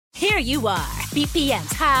Here you are,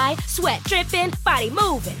 BPMs high, sweat dripping, body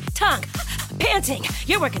moving, tongue panting.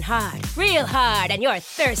 You're working hard, real hard, and you're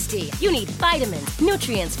thirsty. You need vitamins,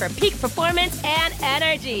 nutrients for peak performance and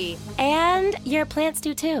energy. And your plants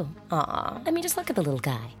do too. Aw, I mean, just look at the little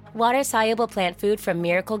guy. Water-soluble plant food from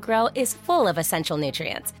Miracle Grow is full of essential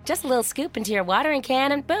nutrients. Just a little scoop into your watering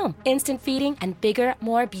can and boom, instant feeding and bigger,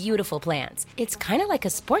 more beautiful plants. It's kind of like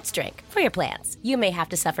a sports drink for your plants. You may have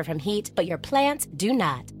to suffer from heat, but your plants do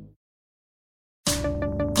not.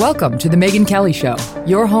 Welcome to The Megyn Kelly Show,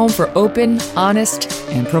 your home for open, honest,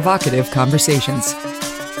 and provocative conversations.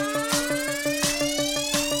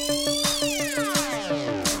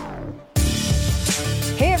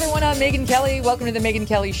 Hey everyone, I'm Megyn Kelly. Welcome to The Megyn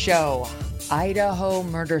Kelly Show. Idaho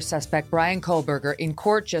murder suspect Bryan Kohberger in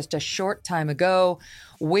court just a short time ago,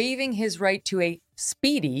 waiving his right to a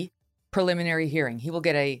speedy preliminary hearing. He will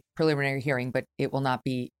get a preliminary hearing, but it will not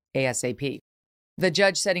be ASAP. The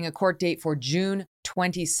judge setting a court date for June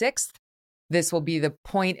 26th. This will be the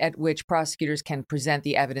point at which prosecutors can present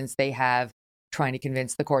the evidence they have, trying to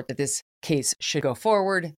convince the court that this case should go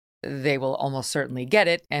forward. They will almost certainly get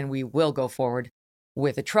it, and we will go forward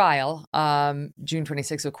with a trial. June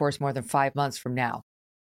 26th, of course, more than 5 months from now.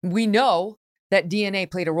 We know that DNA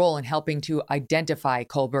played a role in helping to identify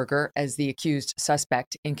Kohberger as the accused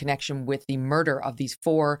suspect in connection with the murder of these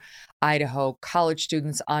 4 Idaho college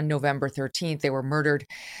students on November 13th. They were murdered,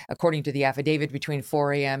 according to the affidavit, between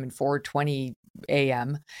 4 a.m. and 4:20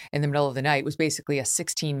 a.m. in the middle of the night. It was basically a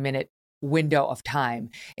 16-minute window of time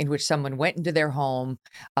in which someone went into their home,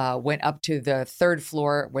 went up to the 3rd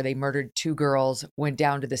floor where they murdered 2 girls, went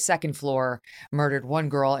down to the 2nd floor, murdered 1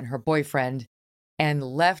 girl and her boyfriend, and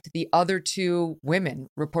left the other 2 women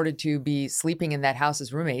reported to be sleeping in that house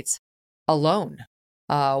as roommates alone.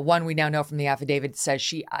 One we now know from the affidavit says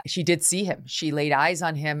she did see him. She laid eyes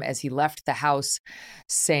on him as he left the house,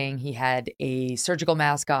 saying he had a surgical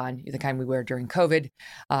mask on, the kind we wear during COVID,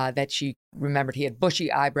 that she remembered he had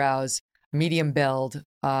bushy eyebrows, medium build,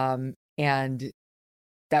 and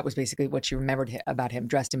that was basically what she remembered about him,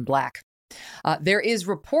 dressed in black. There is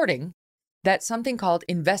reporting that something called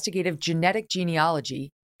investigative genetic genealogy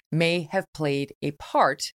may have played a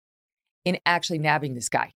part in actually nabbing this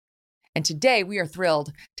guy. And today we are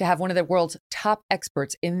thrilled to have one of the world's top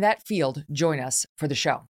experts in that field join us for the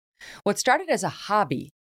show. What started as a hobby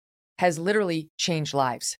has literally changed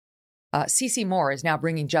lives. CeCe Moore is now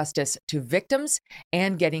bringing justice to victims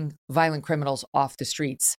and getting violent criminals off the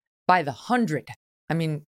streets by the 100. I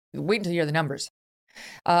mean, wait until you hear the numbers.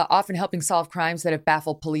 Often helping solve crimes that have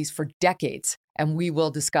baffled police for decades. And we will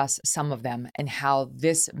discuss some of them and how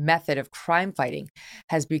this method of crime fighting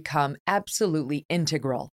has become absolutely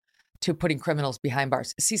integral to putting criminals behind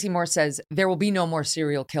bars. CeCe Moore says there will be no more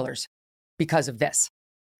serial killers because of this.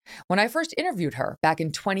 When I first interviewed her back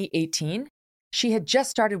in 2018, she had just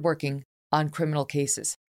started working on criminal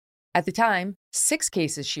cases. At the time, 6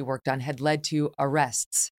 cases she worked on had led to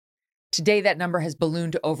arrests. Today, that number has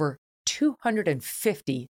ballooned to over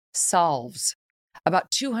 250 solves. About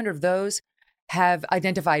 200 of those have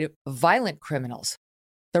identified violent criminals.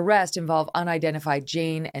 The rest involve unidentified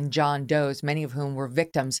Jane and John Does, many of whom were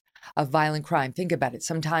victims of violent crime. Think about it.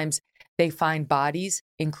 Sometimes they find bodies,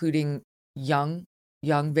 including young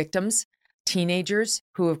victims, teenagers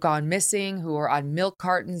who have gone missing, who are on milk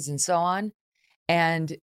cartons and so on.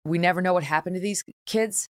 And we never know what happened to these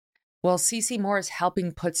kids. Well, CeCe Moore is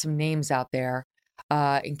helping put some names out there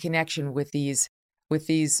in connection with these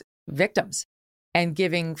victims and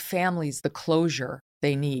giving families the closure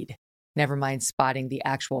they need, never mind spotting the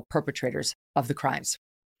actual perpetrators of the crimes.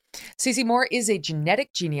 CeCe Moore is a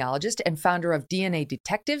genetic genealogist and founder of DNA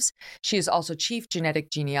Detectives. She is also chief genetic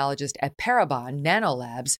genealogist at Parabon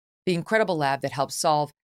Nanolabs, the incredible lab that helps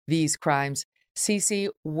solve these crimes. CeCe,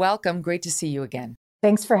 welcome. Great to see you again.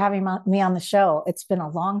 Thanks for having me on the show. It's been a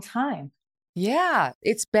long time. Yeah,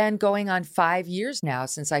 it's been going on 5 years now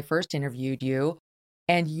since I first interviewed you,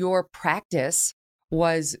 and your practice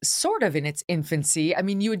was sort of in its infancy. I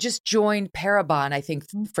mean, you had just joined Parabon, I think,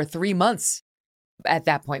 for 3 months at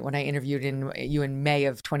that point when I interviewed you in May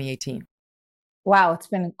of 2018. Wow, it's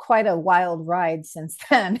been quite a wild ride since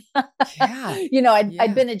then. Yeah.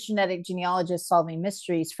 I'd been a genetic genealogist solving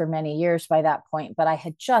mysteries for many years by that point, but I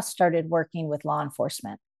had just started working with law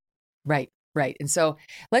enforcement. Right. And so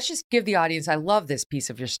let's just give the audience, I love this piece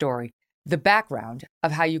of your story, the background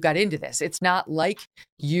of how you got into this. It's not like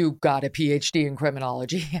you got a PhD in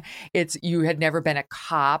criminology. It's you had never been a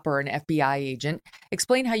cop or an FBI agent.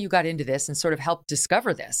 Explain how you got into this and sort of help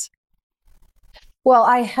discover this. Well,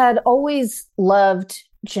 I had always loved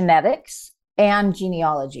genetics and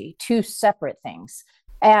genealogy, 2 separate things.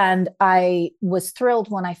 And I was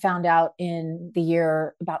thrilled when I found out in the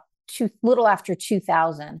year about little after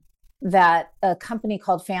 2000 that a company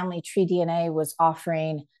called Family Tree DNA was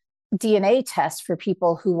offering DNA tests for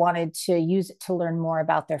people who wanted to use it to learn more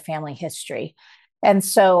about their family history. And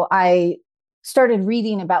so I started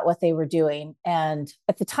reading about what they were doing. And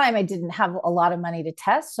at the time, I didn't have a lot of money to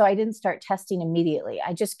test. So I didn't start testing immediately.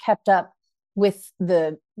 I just kept up with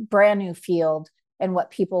the brand new field and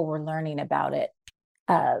what people were learning about it.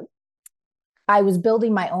 I was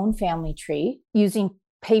building my own family tree using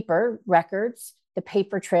paper records, the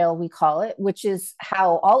paper trail, we call it, which is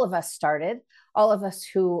how all of us started. All of us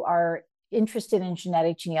who are interested in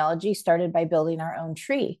genetic genealogy started by building our own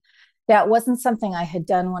tree. That wasn't something I had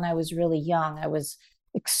done when I was really young. I was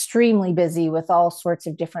extremely busy with all sorts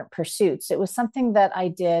of different pursuits. It was something that I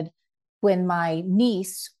did when my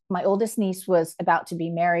oldest niece, was about to be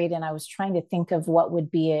married, and I was trying to think of what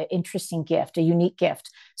would be an interesting gift, a unique gift.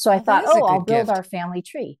 So I thought, I'll build our family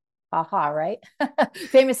tree. Aha, right?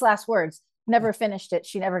 Famous last words. Never finished it.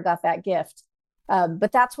 She never got that gift.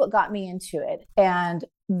 But that's what got me into it. And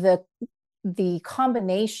the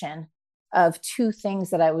combination of two things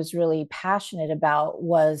that I was really passionate about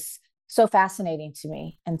was so fascinating to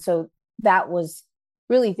me. And so that was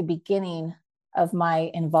really the beginning of my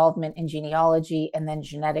involvement in genealogy and then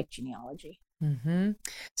genetic genealogy. Mm-hmm.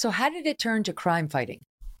 So how did it turn to crime fighting?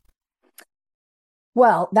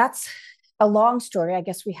 Well, that's a long story. I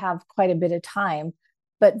guess we have quite a bit of time.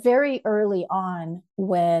 But very early on,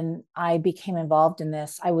 when I became involved in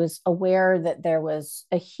this, I was aware that there was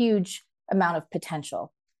a huge amount of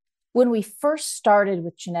potential. When we first started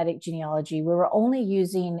with genetic genealogy, we were only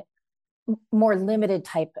using more limited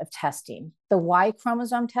type of testing. The Y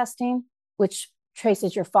chromosome testing, which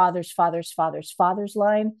traces your father's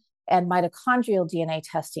line, and mitochondrial DNA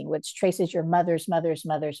testing, which traces your mother's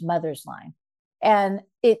line. And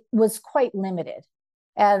it was quite limited.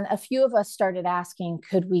 And a few of us started asking,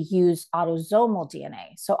 could we use autosomal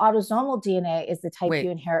DNA? So autosomal DNA is the type you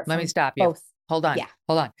inherit from both. Let me stop you. Hold on. Yeah.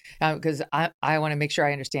 Hold on. Because I want to make sure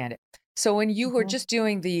I understand it. So when you were just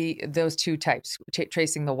doing those two types,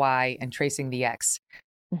 tracing the Y and tracing the X,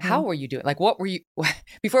 how were you doing? Like, what were you,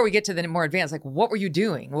 before we get to the more advanced, like, what were you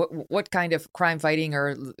doing? What kind of crime fighting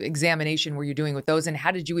or examination were you doing with those? And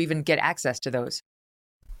how did you even get access to those?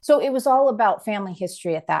 So it was all about family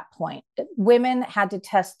history at that point. Women had to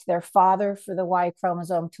test their father for the Y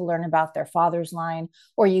chromosome to learn about their father's line,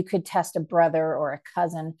 or you could test a brother or a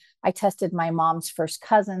cousin. I tested my mom's first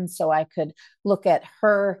cousin, so I could look at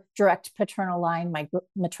her direct paternal line, my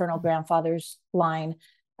maternal grandfather's line,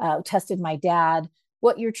 tested my dad.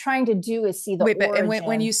 What you're trying to do is see the origin. And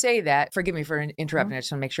when you say that, forgive me for interrupting, I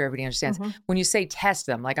just want to make sure everybody understands. When you say test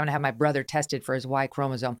them, like I'm going to have my brother tested for his Y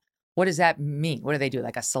chromosome, what does that mean? What do they do?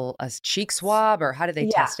 Like a cheek swab, or how do they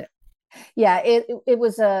test it? Yeah, it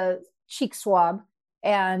was a cheek swab,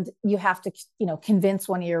 and you have to, convince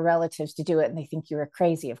one of your relatives to do it. And they think you were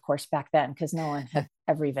crazy, of course, back then, because no one had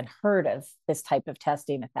ever even heard of this type of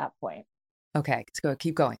testing at that point. Okay, let's go.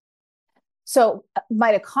 Keep going. So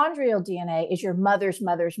mitochondrial DNA is your mother's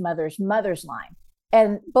line.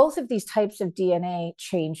 And both of these types of DNA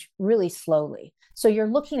change really slowly. So you're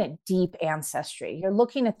looking at deep ancestry. You're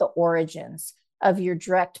looking at the origins of your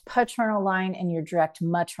direct paternal line and your direct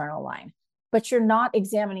maternal line, but you're not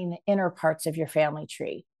examining the inner parts of your family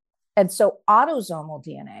tree. And so autosomal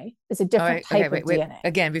DNA is a different type of DNA.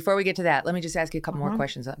 Again, before we get to that, let me just ask you a couple more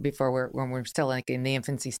questions before we're still like in the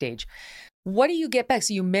infancy stage. What do you get back?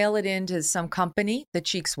 So you mail it into some company, the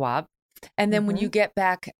cheek swab, and then when you get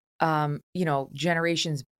back,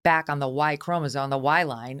 generations back on the Y chromosome, the Y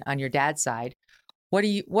line on your dad's side, what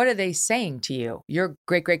are they saying to you? Your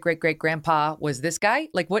great grandpa was this guy?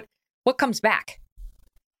 Like what comes back?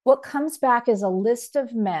 What comes back is a list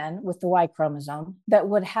of men with the Y chromosome that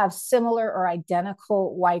would have similar or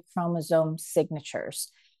identical Y chromosome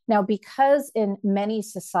signatures. Now, because in many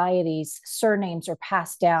societies, surnames are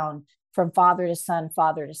passed down from father to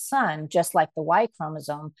son, just like the Y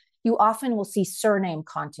chromosome, you often will see surname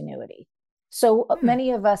continuity. So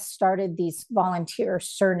many of us started these volunteer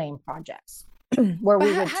surname projects where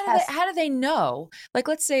we would test. How do they know? Like,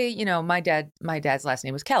 let's say, my dad's last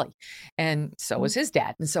name was Kelly, and so was his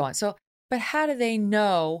dad, and so on. So, but how do they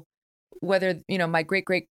know whether, my great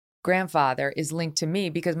grandfather is linked to me?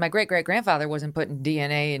 Because my great grandfather wasn't putting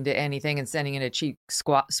DNA into anything and sending in a cheek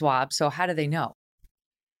swab. So how do they know?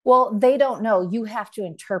 Well, they don't know. You have to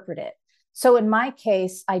interpret it. So in my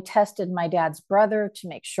case, I tested my dad's brother to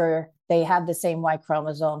make sure they had the same Y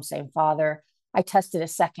chromosome, same father. I tested a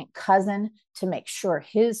second cousin to make sure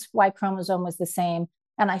his Y chromosome was the same.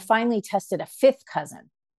 And I finally tested a fifth cousin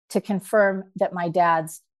to confirm that my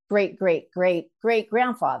dad's great, great, great, great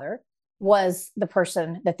grandfather was the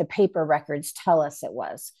person that the paper records tell us it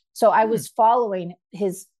was. So I was following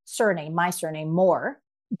his surname, my surname, Moore,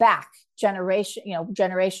 back generation.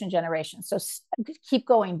 So keep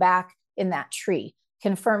going back in that tree,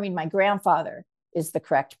 confirming my grandfather is the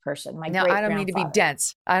correct person. Now, I don't mean to be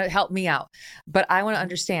dense. Help me out. But I want to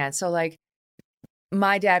understand. So like,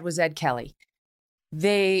 my dad was Ed Kelly.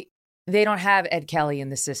 They don't have Ed Kelly in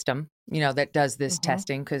the system, that does this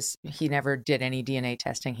testing, because he never did any DNA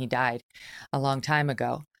testing. He died a long time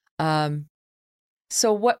ago.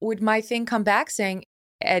 So what would my thing come back saying?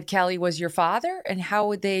 Ed Kelly was your father? And how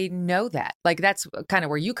would they know that? Like, that's kind of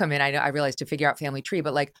where you come in. I realize, to figure out family tree,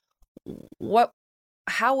 but like,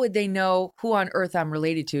 how would they know who on earth I'm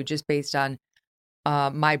related to just based on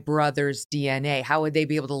my brother's DNA? How would they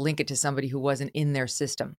be able to link it to somebody who wasn't in their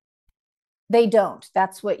system? They don't.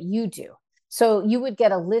 That's what you do. So you would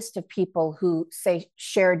get a list of people who, say,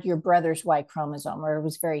 shared your brother's Y chromosome, or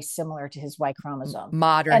was very similar to his Y chromosome.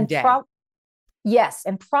 Modern day. Yes.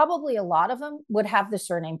 And probably a lot of them would have the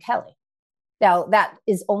surname Kelly. Now, that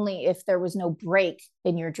is only if there was no break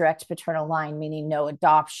in your direct paternal line, meaning no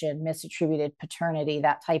adoption, misattributed paternity,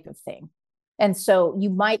 that type of thing. And so you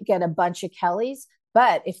might get a bunch of Kellys,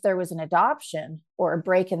 but if there was an adoption or a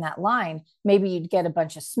break in that line, maybe you'd get a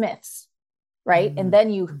bunch of Smiths, right? And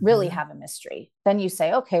then you really have a mystery. Then you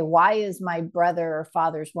say, okay, why is my brother or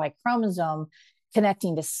father's Y chromosome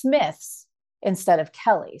connecting to Smiths instead of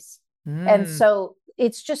Kellys? And so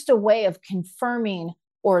it's just a way of confirming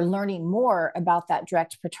or learning more about that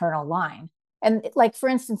direct paternal line. And like, for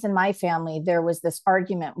instance, in my family, there was this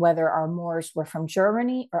argument whether our Moors were from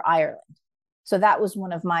Germany or Ireland. So that was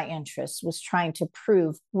one of my interests, was trying to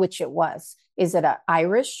prove which it was. Is it an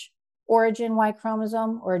Irish origin Y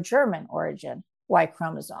chromosome or a German origin Y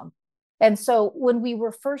chromosome? And so when we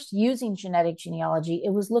were first using genetic genealogy,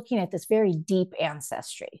 it was looking at this very deep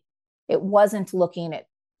ancestry. It wasn't looking at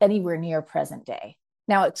anywhere near present day.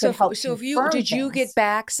 Now it could help. So did you get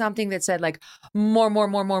back something that said like more,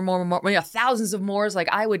 thousands of Moors? Like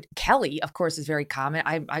Kelly, of course, is very common.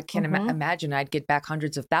 I can't imagine I'd get back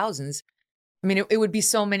hundreds of thousands. I mean, it would be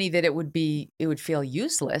so many that it would feel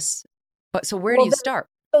useless. But so where do you start?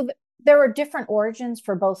 So there are different origins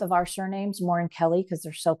for both of our surnames, Moore and Kelly, because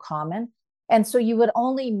they're so common. And so you would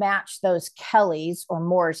only match those Kellys, or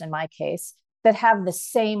Moores in my case, that have the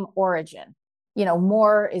same origin.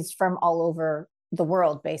 Moore is from all over the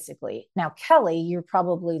world, basically. Now, Kelly, you're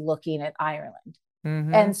probably looking at Ireland.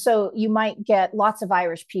 And so you might get lots of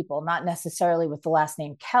Irish people, not necessarily with the last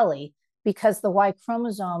name Kelly, because the Y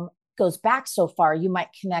chromosome goes back so far, you might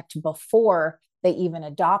connect before they even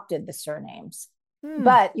adopted the surnames.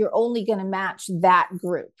 But you're only going to match that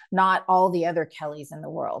group, not all the other Kellys in the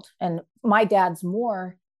world. And my dad's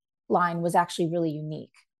Moore line was actually really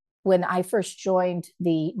unique. When I first joined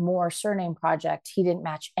the Moore surname project, he didn't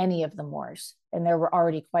match any of the Moores. And there were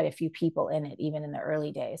already quite a few people in it, even in the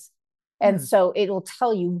early days. And so it will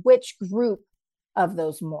tell you which group of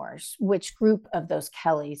those Moores, which group of those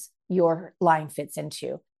Kellys your line fits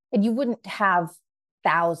into. And you wouldn't have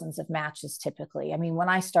thousands of matches typically. I mean, when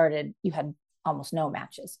I started, you had almost no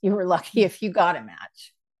matches. You were lucky if you got a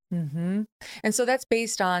match. And so that's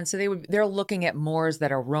based on, they're looking at Moors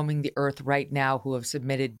that are roaming the earth right now who have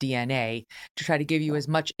submitted DNA to try to give you as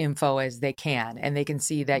much info as they can. And they can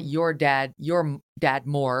see that your dad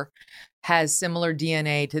Moore has similar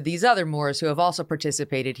DNA to these other Moors who have also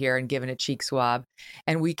participated here and given a cheek swab.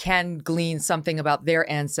 And we can glean something about their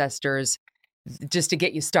ancestors just to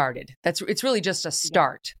get you started. It's really just a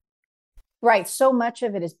start. Right. So much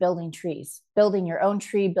of it is building trees, building your own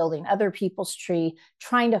tree, building other people's tree,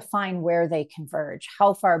 trying to find where they converge.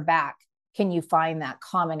 How far back can you find that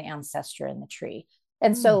common ancestor in the tree?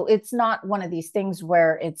 And so it's not one of these things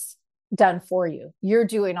where it's done for you. You're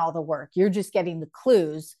doing all the work. You're just getting the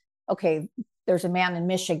clues. Okay, there's a man in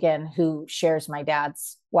Michigan who shares my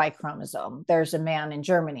dad's Y chromosome. There's a man in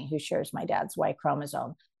Germany who shares my dad's Y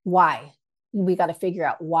chromosome. Why? We got to figure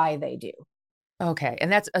out why they do. Okay.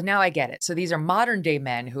 And that's, now I get it. So these are modern day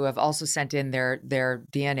men who have also sent in their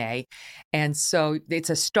DNA. And so it's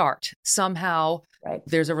a start. Somehow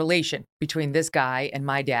there's a relation between this guy and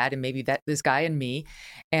my dad, and maybe this guy and me.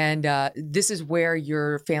 And this is where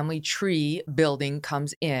your family tree building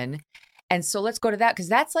comes in. And so let's go to that, because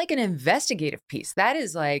that's like an investigative piece. That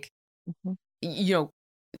is like,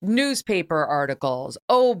 newspaper articles,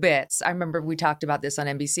 obits. I remember we talked about this on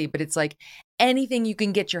NBC, but it's like anything you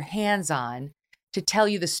can get your hands on to tell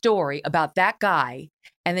you the story about that guy.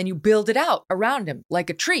 And then you build it out around him like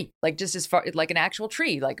a tree, like just as far like an actual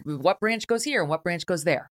tree, like what branch goes here and what branch goes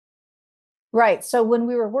there. Right. So when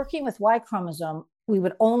we were working with Y chromosome, we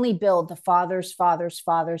would only build the father's father's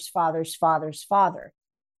father's father's father's father.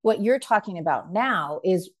 What you're talking about now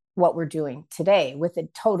is what we're doing today with a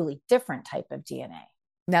totally different type of DNA.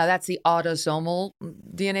 Now that's the autosomal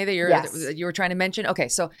DNA that Yes. you were trying to mention. Okay,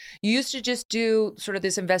 so you used to just do sort of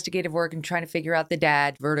this investigative work and trying to figure out the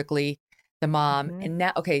dad vertically, the mom, Mhm.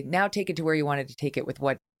 and now take it to where you wanted to take it with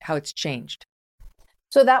how it's changed.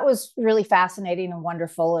 So that was really fascinating and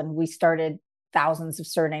wonderful. And we started thousands of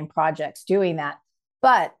surname projects doing that.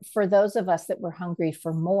 But for those of us that were hungry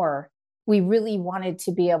for more, we really wanted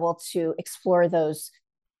to be able to explore those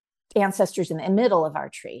ancestors in the middle of our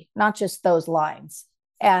tree, not just those lines.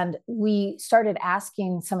 And we started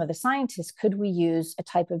asking some of the scientists, could we use a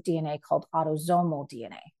type of DNA called autosomal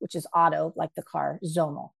DNA, which is auto, like the car,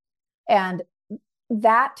 zomal. And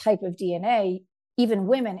that type of DNA, even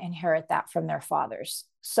women inherit that from their fathers.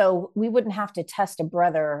 So we wouldn't have to test a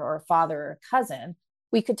brother or a father or a cousin.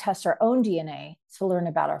 We could test our own DNA to learn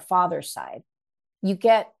about our father's side. You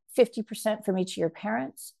get 50% from each of your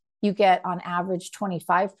parents. You get on average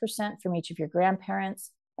 25% from each of your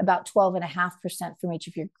grandparents, about 12.5% from each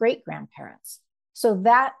of your great grandparents. So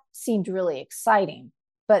that seemed really exciting.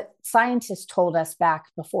 But scientists told us back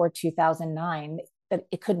before 2009 that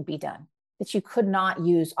it couldn't be done, that you could not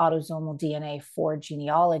use autosomal DNA for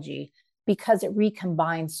genealogy because it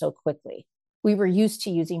recombines so quickly. We were used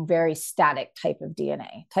to using very static type of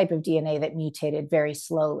DNA that mutated very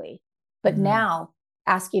slowly. But now,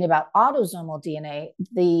 asking about autosomal DNA,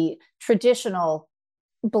 the traditional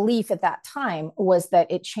belief at that time was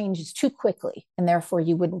that it changes too quickly, and therefore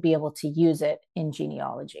you wouldn't be able to use it in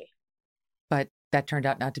genealogy. But that turned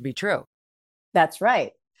out not to be true. That's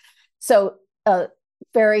right. So, a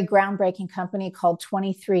very groundbreaking company called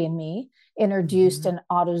 23andMe introduced an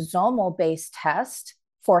autosomal based test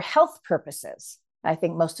for health purposes. I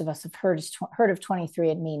think most of us have heard of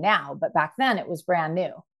 23andMe now, but back then it was brand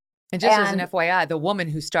new. And just as an FYI, the woman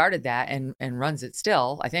who started that and runs it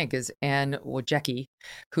still, I think, is Anne Wojcicki,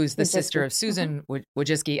 who's the sister of Susan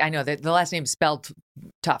Wojcicki. I know that the last name is spelled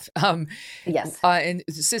tough. Yes. And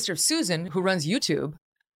the sister of Susan, who runs YouTube.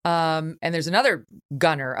 And there's another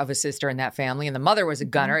gunner of a sister in that family, and the mother was a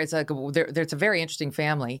gunner. It's like it's a very interesting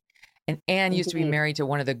family. And Anne used to be married to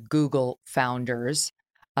one of the Google founders,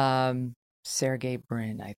 Sergey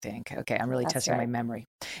Brin, I think. Okay, I'm really testing my memory.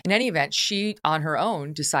 In any event, she, on her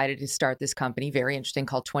own, decided to start this company, very interesting,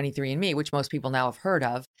 called 23andMe, which most people now have heard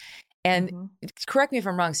of. And correct me if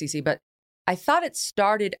I'm wrong, CeCe, but I thought it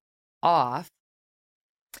started off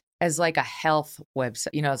as like a health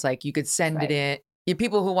website. You know, it's like you could send it in.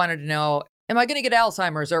 People who wanted to know, am I going to get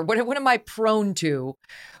Alzheimer's or what am I prone to,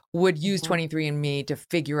 would use 23andMe to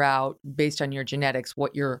figure out, based on your genetics,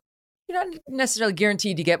 what you're not necessarily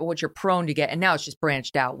guaranteed to get, but what you're prone to get. And now it's just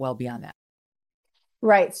branched out well beyond that.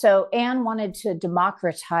 Right. So Anne wanted to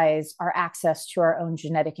democratize our access to our own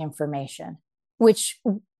genetic information, which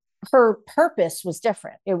her purpose was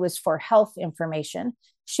different. It was for health information.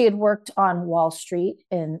 She had worked on Wall Street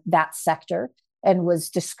in that sector and was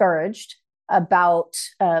discouraged about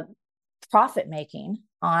profit making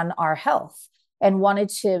on our health and wanted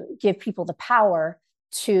to give people the power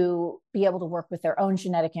to be able to work with their own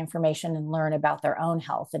genetic information and learn about their own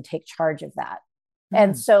health and take charge of that.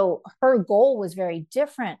 And so her goal was very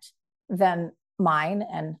different than mine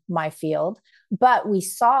and my field. But we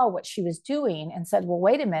saw what she was doing and said, well,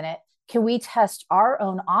 wait a minute, can we test our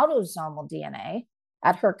own autosomal DNA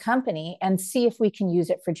at her company and see if we can use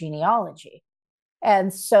it for genealogy?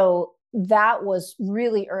 And so that was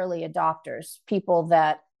really early adopters, people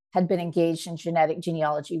that had been engaged in genetic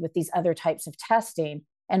genealogy with these other types of testing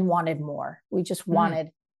and wanted more. We just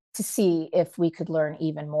wanted to see if we could learn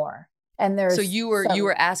even more. And there's so you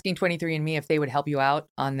were asking 23andMe if they would help you out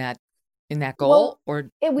on that in that goal, or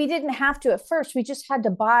we didn't have to at first. We just had to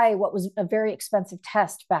buy what was a very expensive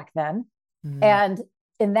test back then. And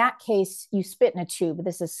in that case, you spit in a tube.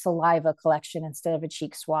 This is saliva collection instead of a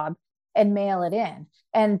cheek swab, and mail it in.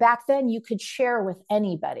 And back then you could share with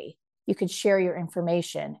anybody. You could share your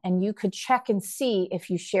information and you could check and see if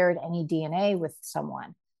you shared any DNA with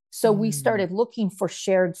someone. So we started looking for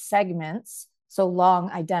shared segments, so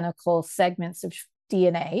long identical segments of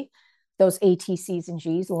DNA, those A, T, C's, and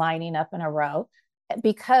G's lining up in a row.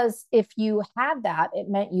 Because if you had that, it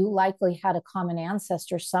meant you likely had a common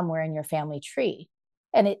ancestor somewhere in your family tree.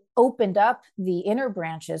 And it opened up the inner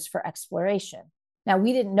branches for exploration. Now,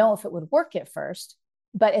 we didn't know if it would work at first,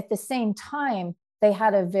 but at the same time, they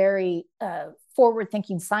had a very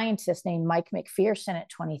forward-thinking scientist named Mike McPherson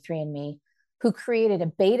at 23andMe who created a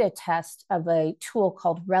beta test of a tool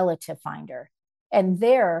called Relative Finder. And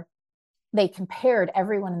there, they compared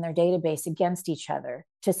everyone in their database against each other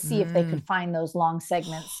to see if they could find those long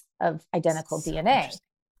segments of identical So DNA.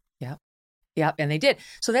 Yep. Yep. And they did.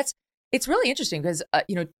 So it's really interesting because,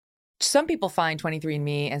 some people find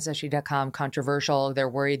 23andMe, Ancestry.com controversial. They're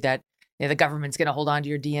worried that the government's going to hold on to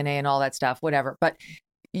your DNA and all that stuff, whatever. But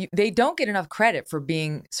they don't get enough credit for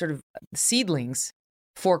being sort of seedlings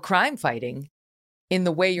for crime fighting in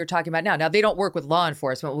the way you're talking about now. Now, they don't work with law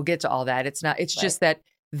enforcement. We'll get to all that. It's just that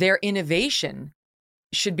their innovation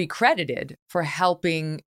should be credited for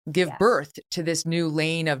helping give birth to this new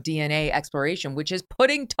lane of DNA exploration, which is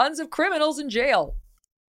putting tons of criminals in jail.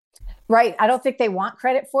 Right. I don't think they want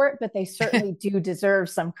credit for it, but they certainly do deserve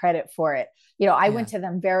some credit for it. I went to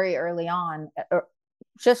them very early on,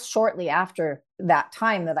 just shortly after that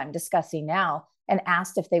time that I'm discussing now, and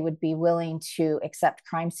asked if they would be willing to accept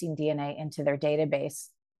crime scene DNA into their database.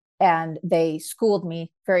 And they schooled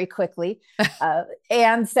me very quickly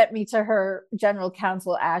and sent me to her general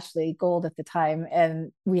counsel, Ashley Gold, at the time.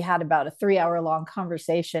 And we had about a 3-hour-long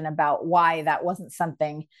conversation about why that wasn't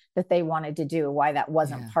something that they wanted to do, why that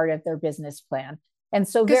wasn't part of their business plan. And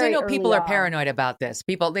so because they know people are paranoid about this.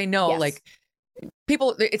 They know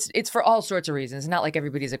people, it's for all sorts of reasons. Not like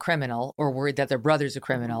everybody's a criminal or worried that their brother's a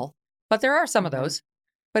criminal, but there are some of those.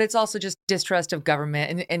 But it's also just distrust of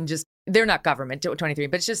government and just, they're not government, 23,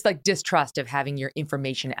 but it's just like distrust of having your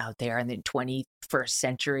information out there in the 21st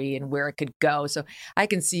century and where it could go. So I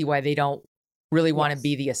can see why they don't really want to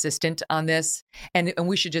be the assistant on this. And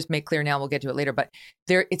we should just make clear now, we'll get to it later, but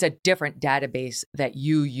it's a different database that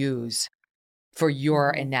you use for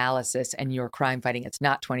your analysis and your crime fighting. It's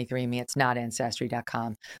not 23andMe. It's not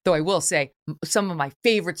Ancestry.com. Though I will say some of my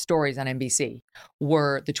favorite stories on NBC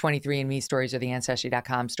were the 23andMe stories or the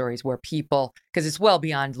Ancestry.com stories where people, because it's well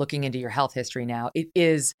beyond looking into your health history now, it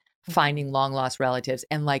is finding long lost relatives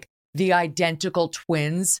and like the identical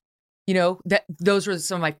twins. That those were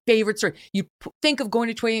some of my favorite stories. You think of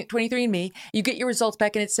going to 23andMe, you get your results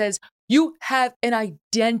back and it says, you have an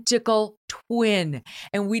identical twin.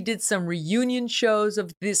 And we did some reunion shows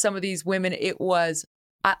of some of these women. It was,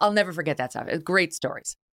 I'll never forget that stuff. Great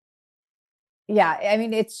stories. Yeah. I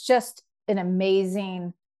mean, it's just an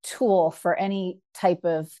amazing tool for any type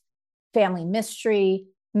of family mystery,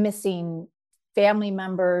 missing family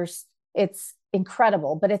members. It's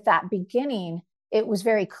incredible. But at that beginning, it was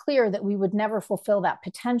very clear that we would never fulfill that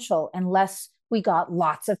potential unless we got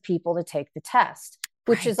lots of people to take the test,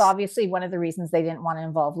 which is obviously one of the reasons they didn't want to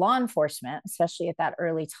involve law enforcement, especially at that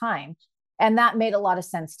early time. And that made a lot of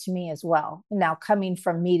sense to me as well. Now, coming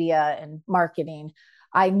from media and marketing,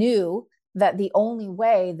 I knew that the only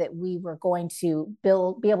way that we were going to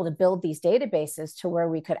be able to build these databases to where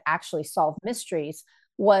we could actually solve mysteries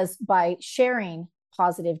was by sharing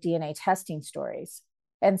positive DNA testing stories.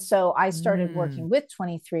 And so I started working with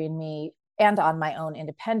 23andMe and on my own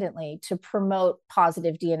independently to promote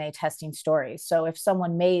positive DNA testing stories. So if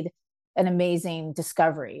someone made an amazing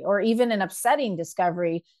discovery or even an upsetting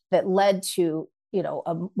discovery that led to,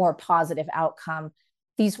 a more positive outcome,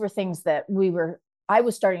 these were things that I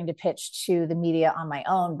was starting to pitch to the media on my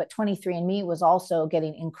own, but 23andMe was also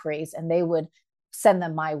getting inquiries and they would send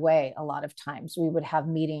them my way a lot of times. We would have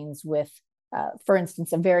meetings with, for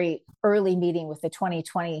instance, a very early meeting with the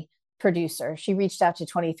 2020 producer. She reached out to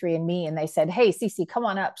 23andMe and they said, hey, CeCe, come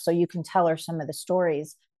on up so you can tell her some of the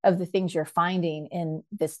stories of the things you're finding in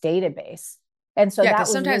this database. And so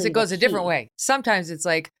because sometimes it goes a different way. Sometimes it's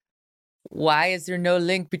like, why is there no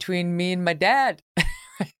link between me and my dad?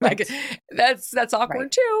 Like that's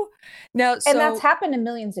awkward too. Now, and that's happened to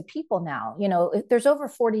millions of people now. There's over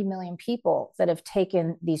 40 million people that have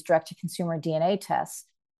taken these direct-to-consumer DNA tests.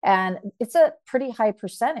 And it's a pretty high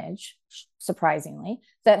percentage, surprisingly,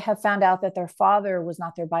 that have found out that their father was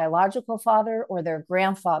not their biological father or their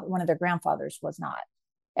grandfather, one of their grandfathers was not.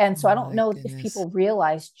 And so I don't know if people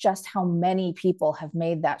realize just how many people have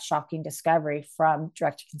made that shocking discovery from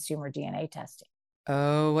direct-to-consumer DNA testing.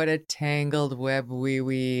 Oh, what a tangled web we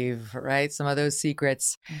weave, right? Some of those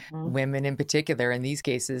secrets, women in particular, in these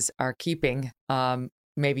cases, are keeping.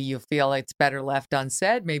 Maybe you feel it's better left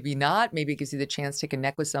unsaid, maybe not. Maybe it gives you the chance to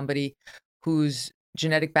connect with somebody whose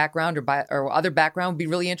genetic background or other background would be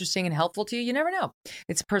really interesting and helpful to you. You never know.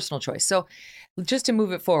 It's a personal choice. So just to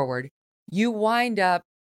move it forward, you wind up,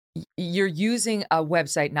 you're using a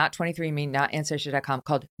website, not 23andMe, not Ancestry.com,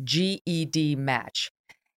 called GED Match.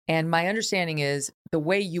 And my understanding is the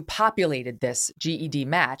way you populated this GED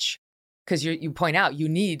Match, because you point out you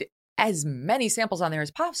need as many samples on there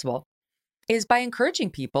as possible, is by encouraging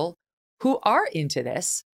people who are into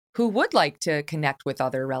this, who would like to connect with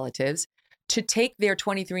other relatives, to take their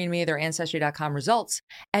 23andMe, their Ancestry.com results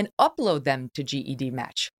and upload them to GED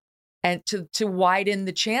Match. and to widen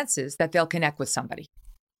the chances that they'll connect with somebody.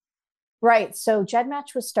 Right. So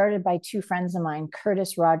GEDmatch was started by two friends of mine,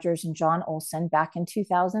 Curtis Rogers and John Olson, back in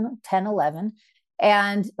 2010, 11.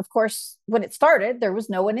 And of course, when it started, there was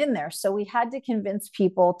no one in there. So we had to convince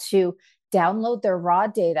people to download their raw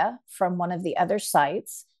data from one of the other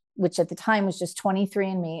sites, which at the time was just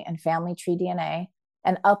 23andMe and Family Tree DNA,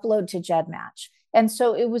 and upload to GEDmatch. And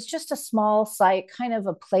so it was just a small site, kind of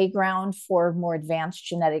a playground for more advanced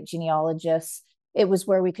genetic genealogists. It was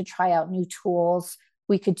where we could try out new tools.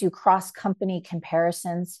 We could do cross-company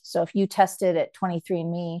comparisons. So if you tested at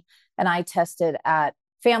 23andMe and I tested at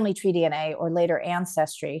Family Tree DNA or later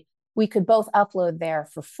Ancestry, we could both upload there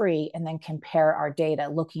for free and then compare our data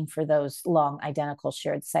looking for those long identical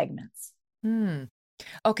shared segments.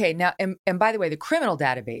 Okay. Now, and by the way, the criminal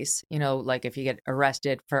database, like if you get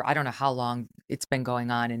arrested for, I don't know how long it's been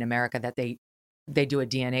going on in America that they do a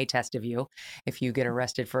DNA test of you if you get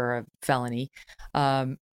arrested for a felony.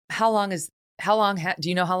 Do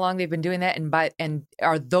you know how long they've been doing that? And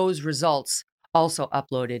are those results also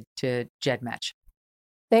uploaded to GEDmatch?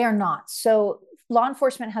 They are not. So law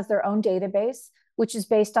enforcement has their own database, which is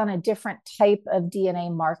based on a different type of DNA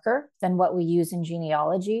marker than what we use in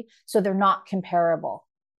genealogy. So they're not comparable.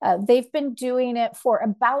 They've been doing it for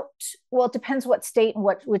about, well, it depends what state and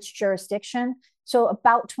which jurisdiction. So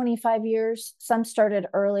about 25 years. Some started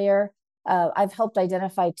earlier. I've helped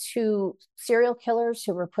identify 2 serial killers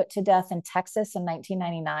who were put to death in Texas in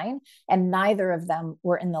 1999, and neither of them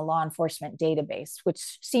were in the law enforcement database,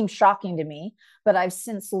 which seems shocking to me. But I've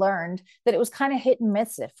since learned that it was kind of hit and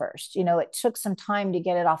miss at first. It took some time to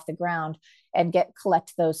get it off the ground and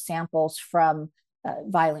collect those samples from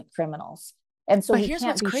violent criminals. And so here's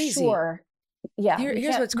what's crazy. Sure. Yeah.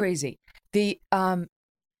 Here's what's crazy.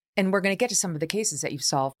 And we're going to get to some of the cases that you've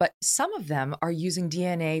solved, but some of them are using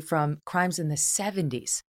DNA from crimes in the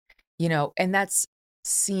 70s, and that's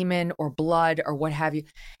semen or blood or what have you.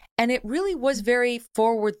 And it really was very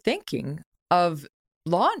forward thinking of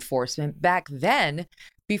law enforcement back then,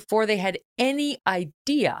 before they had any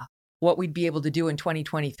idea what we'd be able to do in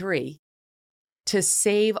 2023 to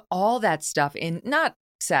save all that stuff in, not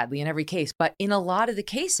sadly in every case, but in a lot of the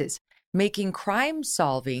cases, making crime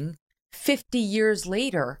solving 50 years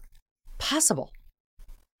later possible.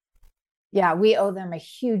 Yeah, we owe them a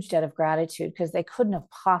huge debt of gratitude because they couldn't have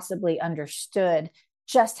possibly understood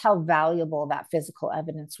just how valuable that physical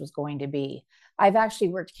evidence was going to be. I've actually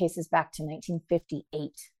worked cases back to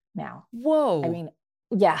 1958 now. Whoa. I mean,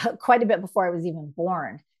 yeah, quite a bit before I was even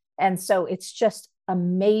born. And so it's just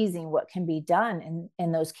amazing what can be done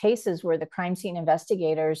in those cases where the crime scene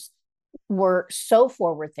investigators were so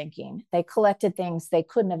forward thinking. They collected things they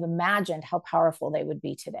couldn't have imagined how powerful they would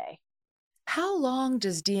be today. How long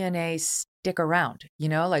does DNA stick around?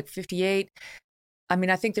 Like 58. I mean,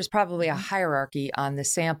 I think there's probably a hierarchy on the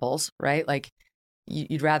samples, right? Like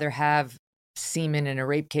you'd rather have semen in a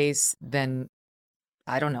rape case than,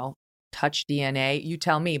 I don't know, touch DNA. You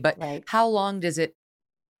tell me, but right. How long does it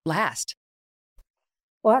last?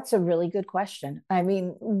 Well, that's a really good question. I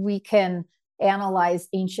mean, we can analyze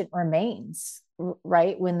ancient remains,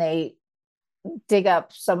 right? When they dig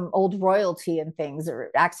up some old royalty and things,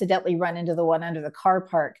 or accidentally run into the one under the car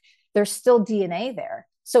park, there's still DNA there.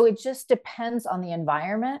 So it just depends on the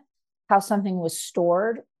environment, how something was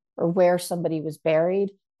stored or where somebody was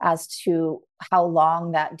buried, as to how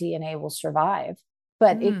long that DNA will survive.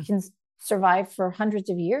 But it can survive for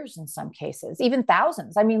hundreds of years in some cases, even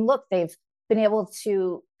thousands. I mean, look, they've been able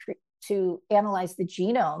to analyze the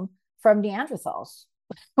genome from Neanderthals.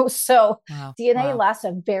 So wow. DNA lasts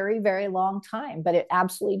a very, very long time, but it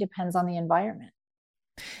absolutely depends on the environment.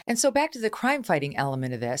 And so back to the crime fighting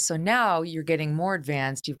element of this. So now you're getting more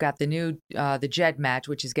advanced. You've got the new, the GEDmatch,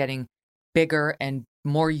 which is getting bigger and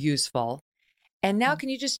more useful. And now can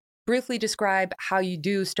you just briefly describe how you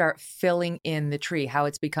do start filling in the tree, how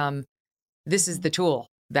it's become, this is the tool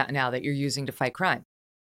that now that you're using to fight crime?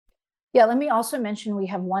 Yeah, let me also mention we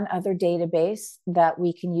have one other database that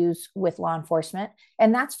we can use with law enforcement,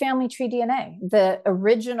 and that's Family Tree DNA. The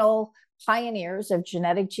original pioneers of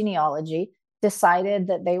genetic genealogy decided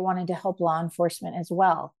that they wanted to help law enforcement as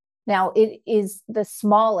well. Now, it is the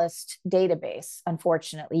smallest database,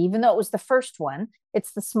 unfortunately. Even though it was the first one,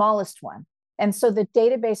 it's the smallest one. And so the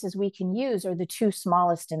databases we can use are the 2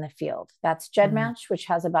 smallest in the field. That's GEDmatch, which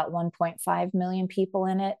has about 1.5 million people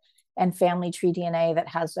in it, and Family Tree DNA that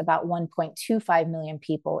has about 1.25 million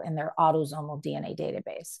people in their autosomal DNA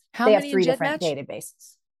database. They have 3 different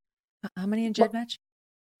databases. How many in GEDmatch?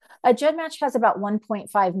 GEDmatch has about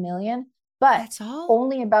 1.5 million, but that's all?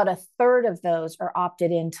 Only about a third of those are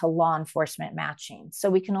opted into law enforcement matching. So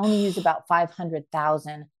we can only use about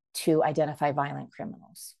 500,000 to identify violent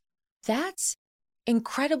criminals. That's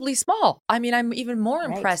incredibly small. I mean, I'm even more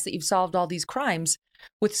Right. impressed that you've solved all these crimes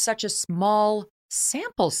with such a small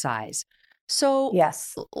sample size. So,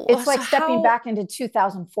 Yes. It's like stepping how, back into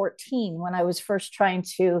 2014 when I was first trying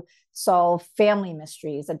to solve family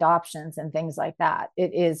mysteries, adoptions, and things like that.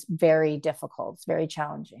 It is very difficult. It's very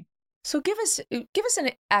challenging. so give us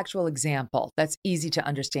an actual example that's easy to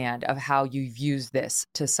understand of how you've used this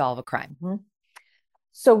to solve a crime. Mm-hmm.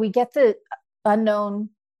 So we get the unknown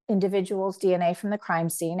individual's DNA from the crime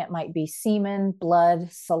scene. It might be semen,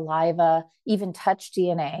 blood, saliva, even touch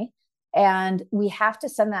DNA. And we have to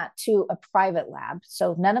send that to a private lab.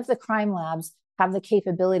 So none of the crime labs have the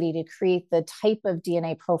capability to create the type of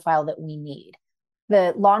DNA profile that we need.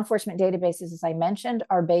 The law enforcement databases, as I mentioned,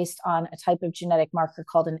 are based on a type of genetic marker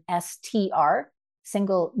called an STR,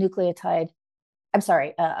 single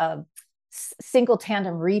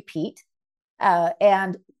tandem repeat.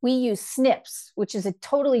 And we use SNPs, which is a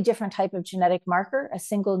totally different type of genetic marker, a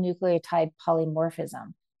single nucleotide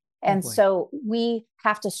polymorphism. And so we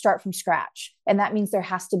have to start from scratch. And that means there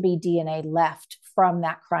has to be DNA left from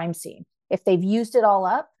that crime scene. If they've used it all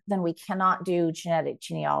up, then we cannot do genetic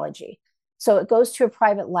genealogy. So it goes to a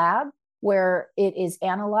private lab where it is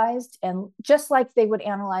analyzed. And just like they would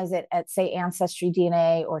analyze it at, say, Ancestry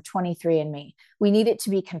DNA or 23andMe, we need it to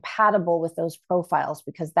be compatible with those profiles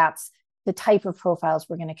because that's the type of profiles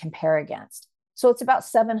we're going to compare against. So it's about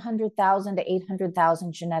 700,000 to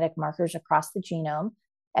 800,000 genetic markers across the genome.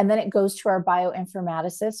 And then it goes to our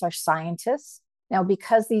bioinformaticists, our scientists. Now,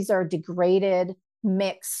 because these are degraded,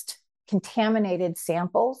 mixed, contaminated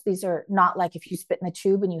samples, these are not like if you spit in the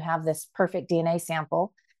tube and you have this perfect DNA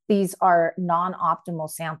sample. These are non-optimal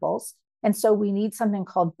samples. And so we need something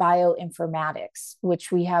called bioinformatics, which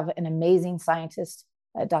we have an amazing scientist,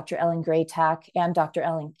 Dr. Ellen Graytack and Dr.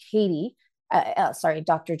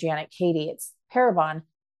 Dr. Janet Cady, it's Parabon,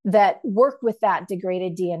 that work with that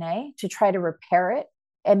degraded DNA to try to repair it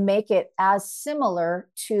and make it as similar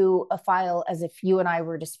to a file as if you and I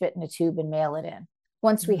were to spit in a tube and mail it in.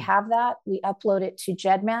 Once we have that, we upload it to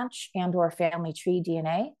GEDmatch and or Family Tree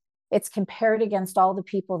DNA. It's compared against all the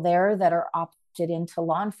people there that are opted into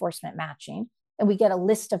law enforcement matching, and we get a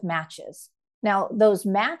list of matches. Now, those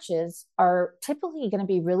matches are typically going to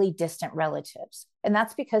be really distant relatives, and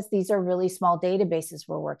that's because these are really small databases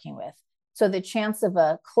we're working with. So the chance of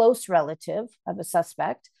a close relative of a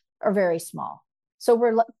suspect are very small. So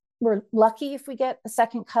we're lucky if we get a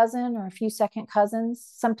second cousin or a few second cousins,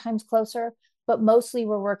 sometimes closer, but mostly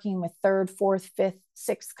we're working with third, fourth, fifth,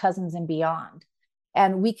 sixth cousins and beyond.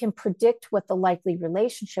 And we can predict what the likely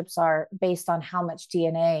relationships are based on how much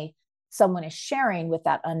DNA someone is sharing with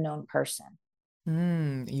that unknown person.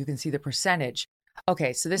 You can see the percentage.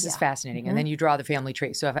 Okay, so this is fascinating. And then you draw the family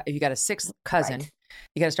tree. So if you got a sixth cousin,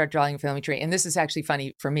 you got to start drawing a family tree. And this is actually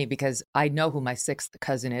funny for me because I know who my sixth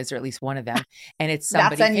cousin is, or at least one of them. And it's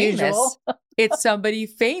somebody famous. It's somebody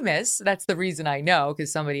famous. That's the reason I know,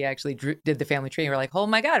 because somebody actually did the family tree. And we're like, oh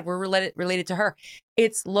my God, we're related to her.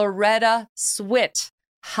 It's Loretta Swit.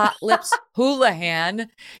 Hot Lips Houlihan.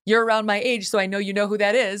 You're around my age, so I know you know who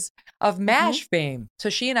that is, of MASH fame.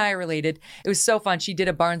 So she and I are related. It was so fun. She did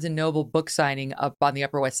a Barnes & Noble book signing up on the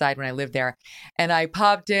Upper West Side when I lived there. And I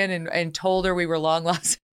popped in and told her we were long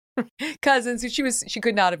lost cousins. She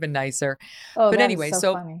could not have been nicer. Oh, but that anyway, is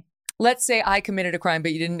so funny. Let's say I committed a crime,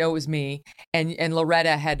 but you didn't know it was me, and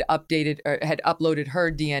Loretta had uploaded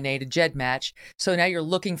her DNA to GEDmatch. So now you're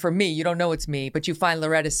looking for me. You don't know it's me, but you find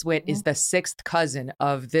Loretta Swit is the sixth cousin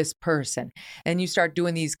of this person, and you start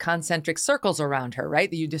doing these concentric circles around her, right?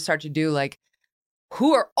 That you just start to do like,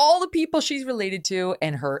 who are all the people she's related to,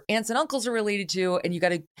 and her aunts and uncles are related to,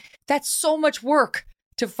 and that's so much work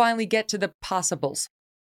to finally get to the possibles.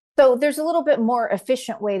 So there's a little bit more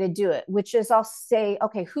efficient way to do it, which is I'll say,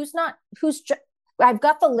 okay, I've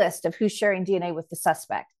got the list of who's sharing DNA with the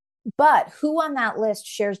suspect, but who on that list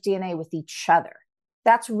shares DNA with each other?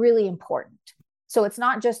 That's really important. So it's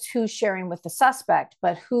not just who's sharing with the suspect,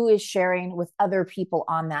 but who is sharing with other people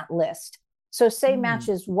on that list. So say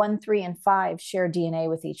matches 1, 3, and 5 share DNA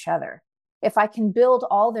with each other. If I can build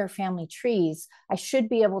all their family trees, I should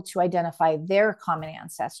be able to identify their common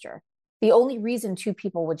ancestor. The only reason two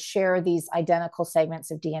people would share these identical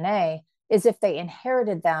segments of DNA is if they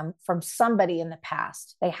inherited them from somebody in the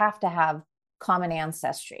past. They have to have common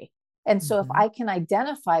ancestry. And so if I can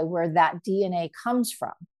identify where that DNA comes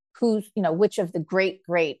from, which of the great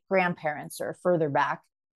grandparents are further back,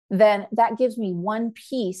 then that gives me one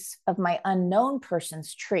piece of my unknown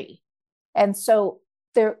person's tree. And so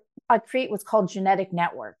I create what's called genetic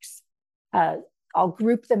networks. I'll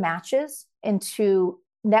group the matches into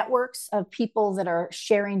networks of people that are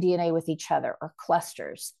sharing DNA with each other, or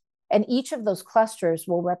clusters. And each of those clusters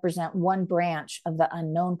will represent one branch of the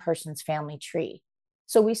unknown person's family tree.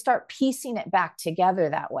 So we start piecing it back together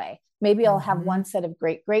that way. Maybe I'll have one set of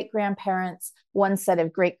great-great-grandparents, one set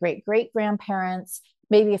of great-great-great-grandparents.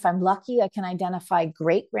 Maybe if I'm lucky, I can identify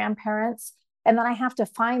great-grandparents. And then I have to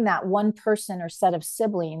find that one person or set of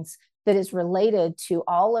siblings that is related to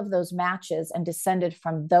all of those matches and descended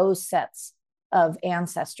from those sets of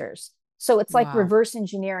ancestors. So it's like reverse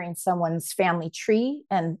engineering someone's family tree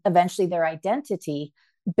and eventually their identity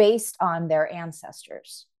based on their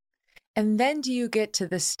ancestors. And then do you get to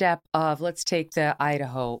the step of, let's take the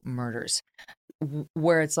Idaho murders,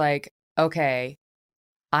 where it's like, okay,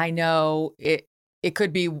 I know it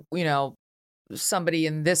could be, somebody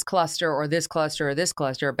in this cluster or this cluster or this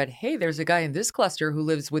cluster, but hey, there's a guy in this cluster who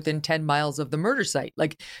lives within 10 miles of the murder site.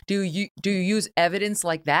 Like, do you use evidence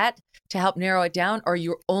like that to help narrow it down, or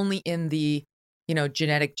you're only in the,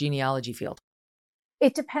 genetic genealogy field?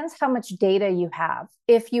 It depends how much data you have.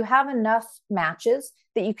 If you have enough matches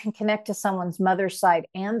that you can connect to someone's mother's side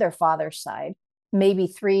and their father's side, maybe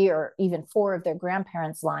 3 or even 4 of their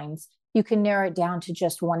grandparents' lines, you can narrow it down to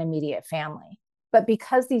just one immediate family. But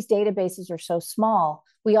because these databases are so small,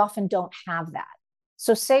 we often don't have that.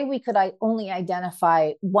 So say we could only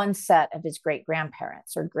identify one set of his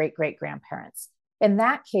great-grandparents or great-great-grandparents. In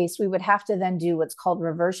that case, we would have to then do what's called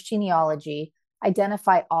reverse genealogy,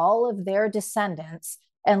 identify all of their descendants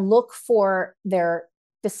and look for their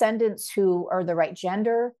descendants who are the right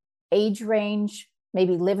gender, age range,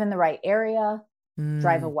 maybe live in the right area,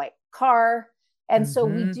 drive a white car. And so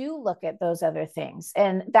we do look at those other things.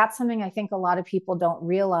 And that's something I think a lot of people don't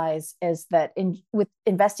realize, is that with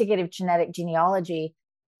investigative genetic genealogy,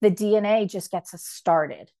 the DNA just gets us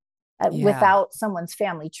started. Without someone's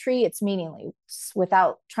family tree, it's meaningless.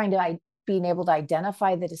 Without being able to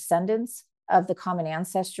identify the descendants of the common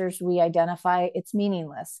ancestors we identify, it's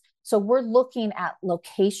meaningless. So we're looking at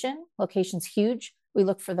location. Location's huge. We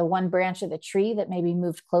look for the one branch of the tree that maybe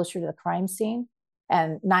moved closer to the crime scene.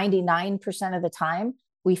 And 99% of the time,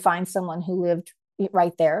 we find someone who lived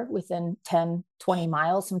right there within 10, 20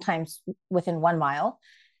 miles, sometimes within 1 mile.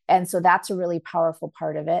 And so that's a really powerful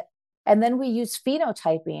part of it. And then we use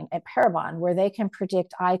phenotyping at Parabon, where they can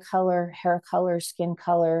predict eye color, hair color, skin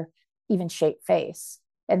color, even shape face.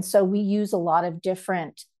 And so we use a lot of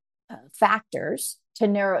different factors to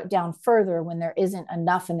narrow it down further when there isn't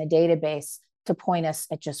enough in the database to point us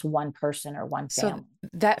at just one person or one family. So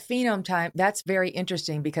that phenotype, that's very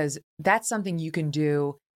interesting, because that's something you can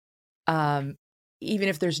do even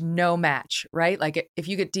if there's no match, right? Like if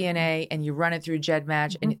you get DNA and you run it through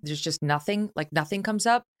GEDmatch and there's just nothing comes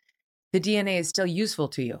up, the DNA is still useful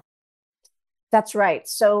to you. That's right.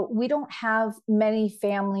 So we don't have many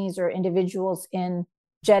families or individuals in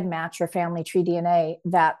GEDmatch or family tree DNA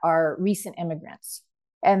that are recent immigrants.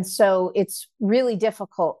 And so it's really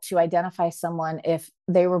difficult to identify someone if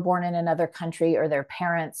they were born in another country, or their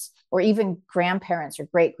parents or even grandparents or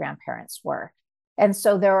great-grandparents were. And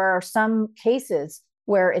so there are some cases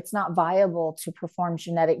where it's not viable to perform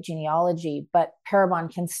genetic genealogy, but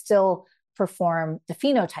Parabon can still perform the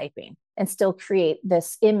phenotyping and still create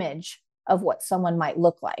this image of what someone might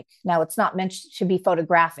look like. Now, it's not meant to be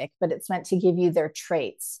photographic, but it's meant to give you their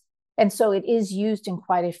traits. And so it is used in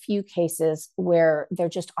quite a few cases where there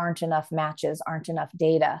just aren't enough matches, aren't enough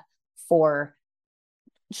data for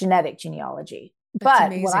genetic genealogy. That's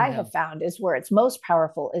amazing, what I have found is where it's most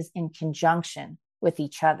powerful is in conjunction with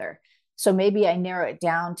each other. So maybe I narrow it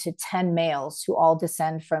down to 10 males who all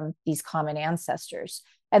descend from these common ancestors.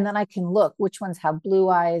 And then I can look which ones have blue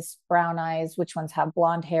eyes, brown eyes, which ones have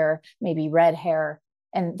blonde hair, maybe red hair.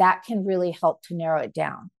 And that can really help to narrow it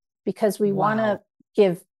down, because we want to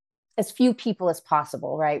give as few people as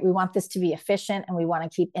possible, right? We want this to be efficient, and we want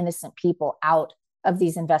to keep innocent people out of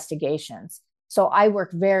these investigations. So I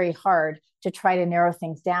work very hard to try to narrow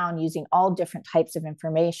things down using all different types of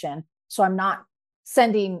information. So I'm not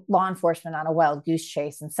sending law enforcement on a wild goose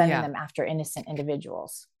chase and sending them after innocent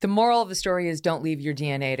individuals. The moral of the story is, don't leave your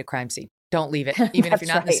DNA at a crime scene. Don't leave it. Even if you're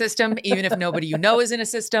not in the system, even if nobody you know is in a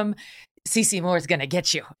system, CeCe Moore is going to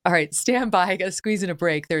get you. All right, stand by. I got to squeeze in a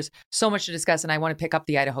break. There's so much to discuss, and I want to pick up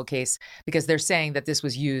the Idaho case because they're saying that this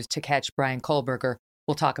was used to catch Bryan Kohberger.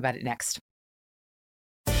 We'll talk about it next.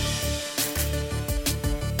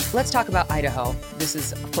 Let's talk about Idaho. This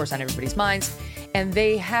is, of course, on everybody's minds. And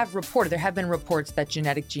there have been reports that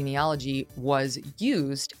genetic genealogy was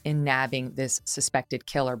used in nabbing this suspected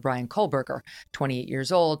killer, Bryan Kohberger, 28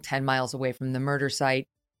 years old, 10 miles away from the murder site,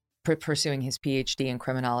 pursuing his PhD in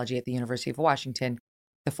criminology at the University of Washington,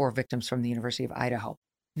 the 4 victims from the University of Idaho.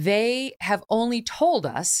 They have only told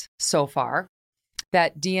us so far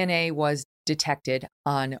that DNA was detected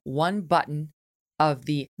on one button of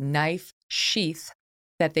the knife sheath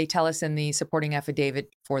that they tell us in the supporting affidavit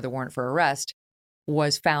for the warrant for arrest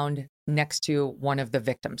was found next to one of the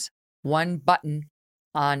victims. One button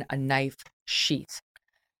on a knife sheath.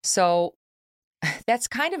 So that's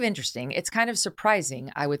kind of interesting. It's kind of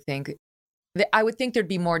surprising, I would think. I would think there'd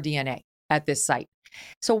be more DNA at this site.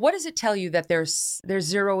 So what does it tell you that they're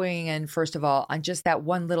zeroing in, first of all, on just that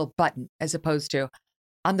one little button, as opposed to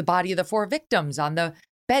on the body of the 4 victims, on the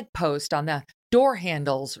bedpost, on the door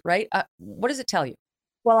handles, right? What does it tell you?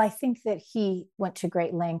 Well, I think that he went to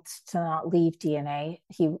great lengths to not leave DNA.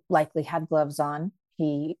 He likely had gloves on.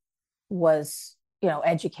 He was,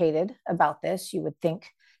 educated about this. You would think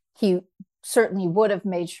he certainly would have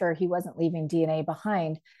made sure he wasn't leaving DNA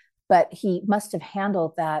behind, but he must have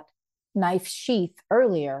handled that knife sheath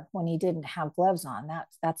earlier when he didn't have gloves on.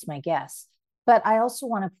 That's my guess. But I also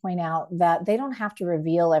want to point out that they don't have to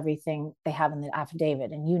reveal everything they have in the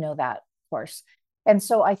affidavit, and you know that, of course. And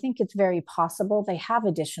so I think it's very possible they have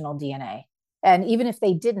additional DNA. And even if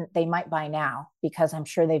they didn't, they might by now, because I'm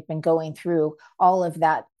sure they've been going through all of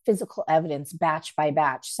that physical evidence batch by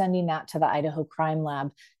batch, sending that to the Idaho Crime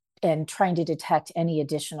Lab and trying to detect any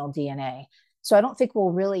additional DNA. So I don't think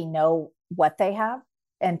we'll really know what they have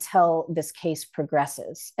until this case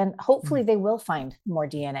progresses. And hopefully they will find more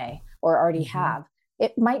DNA or already have.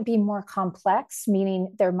 It might be more complex,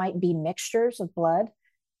 meaning there might be mixtures of blood.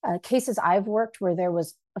 Cases I've worked where there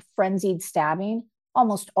was a frenzied stabbing,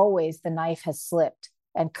 almost always the knife has slipped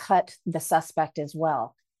and cut the suspect as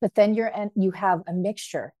well. But then you have a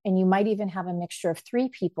mixture, and you might even have a mixture of 3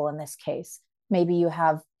 people in this case. Maybe you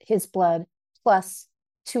have his blood plus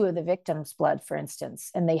 2 of the victims' blood, for instance,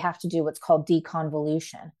 and they have to do what's called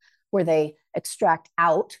deconvolution, where they extract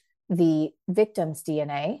out the victim's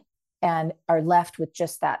DNA and are left with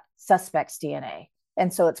just that suspect's DNA.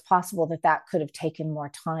 And so it's possible that that could have taken more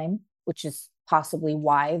time, which is possibly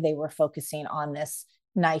why they were focusing on this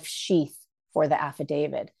knife sheath for the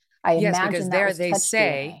affidavit. I imagine because there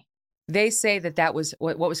they say that was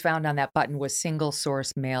what was found on that button was single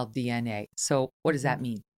source male DNA. So what does that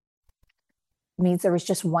mean? It means there was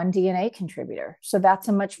just one DNA contributor. So that's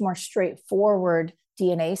a much more straightforward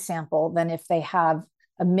DNA sample than if they have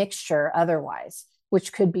a mixture otherwise,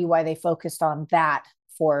 which could be why they focused on that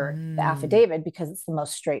for the affidavit, because it's the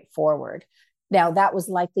most straightforward. Now, that was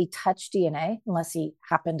likely touch DNA, unless he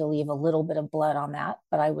happened to leave a little bit of blood on that,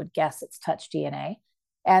 but I would guess it's touch DNA.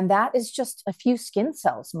 And that is just a few skin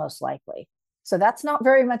cells, most likely. So that's not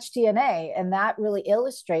very much DNA. And that really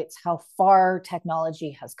illustrates how far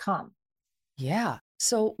technology has come. Yeah.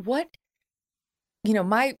 So what,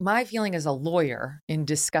 my feeling as a lawyer in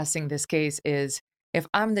discussing this case is, if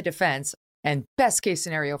I'm the defense, and best case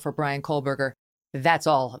scenario for Brian Kohlberger, that's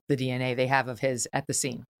all the DNA they have of his at the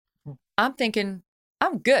scene. I'm thinking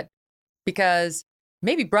I'm good, because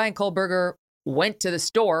maybe Brian Kohlberger went to the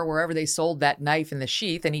store wherever they sold that knife in the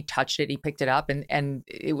sheath, and he touched it, he picked it up, and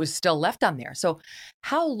it was still left on there. So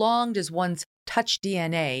how long does one's touch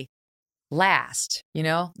DNA last?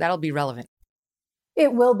 That'll be relevant.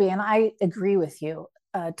 It will be. And I agree with you.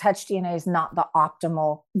 Touch DNA is not the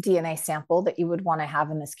optimal DNA sample that you would want to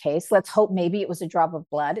have in this case. Let's hope maybe it was a drop of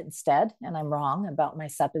blood instead. And I'm wrong about my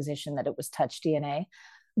supposition that it was touch DNA.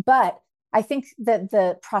 But I think that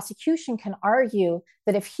the prosecution can argue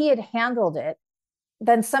that if he had handled it,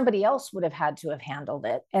 then somebody else would have had to have handled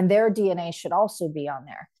it. And their DNA should also be on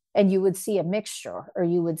there. And you would see a mixture, or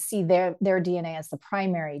you would see their DNA as the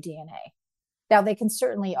primary DNA. Now, they can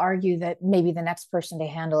certainly argue that maybe the next person to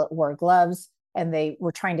handle it wore gloves and they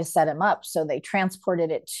were trying to set him up, so they transported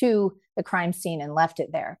it to the crime scene and left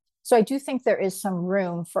it there. So I do think there is some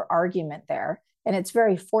room for argument there. And it's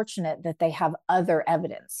very fortunate that they have other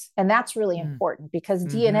evidence. And that's really important, because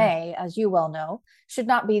DNA, as you well know, should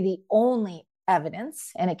not be the only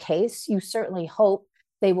evidence in a case. You certainly hope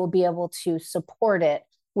they will be able to support it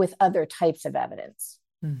with other types of evidence.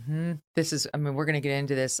 This is, we're going to get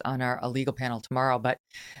into this on our legal panel tomorrow, but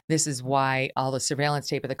this is why all the surveillance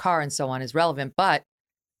tape of the car and so on is relevant. But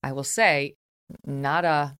I will say,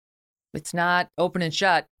 it's not open and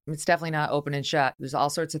shut. It's definitely not open and shut. There's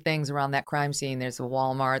all sorts of things around that crime scene. There's a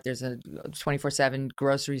Walmart, there's a 24/7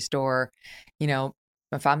 grocery store.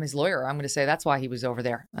 If I'm his lawyer, I'm going to say that's why he was over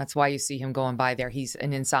there. That's why you see him going by there. He's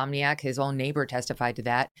an insomniac. His own neighbor testified to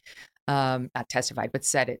that. Not testified, but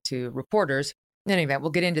said it to reporters. In any event, we'll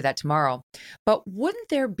get into that tomorrow. But wouldn't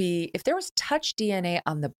there be, if there was touch DNA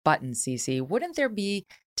on the button, CeCe, wouldn't there be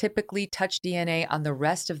typically touch DNA on the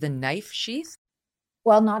rest of the knife sheath?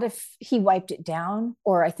 Well, not if he wiped it down,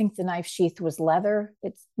 or I think the knife sheath was leather.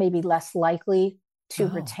 It's maybe less likely to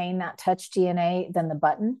Oh. retain that touch DNA than the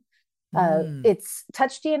button. Mm. It's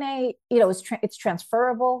touch DNA, it's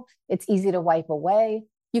transferable. It's easy to wipe away.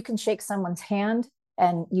 You can shake someone's hand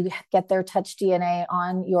and you get their touch DNA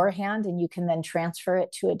on your hand, and you can then transfer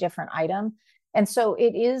it to a different item. And so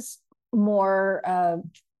it is more,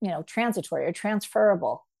 transitory or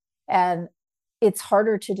transferable, and it's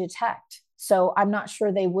harder to detect. So I'm not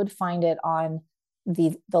sure they would find it on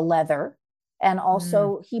the leather. And Mm.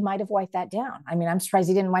 also, he might have wiped that down. I mean, I'm surprised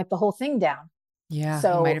he didn't wipe the whole thing down. Yeah, he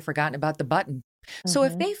might have So, forgotten about the button. So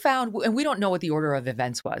if mhm. they found, and we don't know what the order of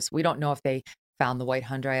events was. We don't know if they found the white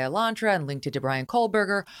Hyundai Elantra and linked it to Brian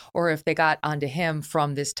Kohlberger, or if they got onto him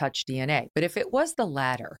from this touch DNA. But if it was the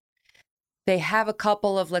latter, they have a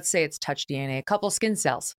couple of, let's say it's touch DNA, a couple skin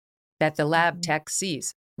cells that the lab Mhm. tech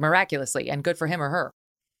sees miraculously, and good for him or her.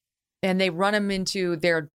 And they run them into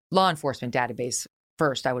their law enforcement database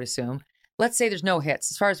first, I would assume. Let's say there's no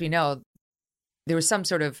hits. As far as we know, there was some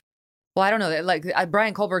sort of, well, I don't know. Like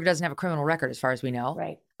Brian Kohlberg doesn't have a criminal record as far as we know.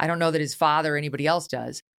 Right. I don't know that his father or anybody else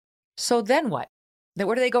does. So then what? Then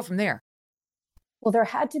where do they go from there? Well, there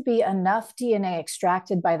had to be enough DNA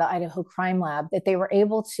extracted by the Idaho Crime Lab that they were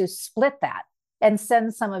able to split that and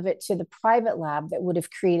send some of it to the private lab that would have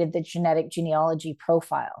created the genetic genealogy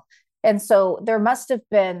profile. And so there must have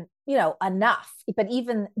been, enough, but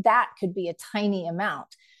even that could be a tiny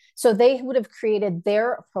amount. So they would have created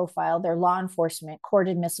their profile, their law enforcement court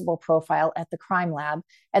admissible profile at the crime lab,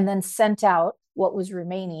 and then sent out what was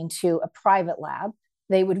remaining to a private lab.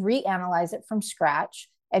 They would reanalyze it from scratch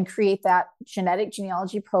and create that genetic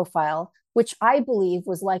genealogy profile, which I believe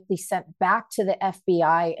was likely sent back to the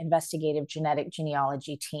FBI investigative genetic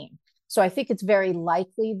genealogy team. So I think it's very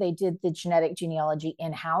likely they did the genetic genealogy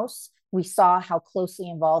in-house. We saw how closely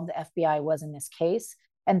involved the FBI was in this case.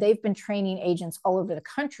 And they've been training agents all over the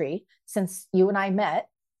country since you and I met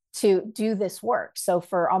to do this work. So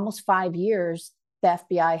for almost 5 years, the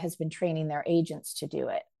FBI has been training their agents to do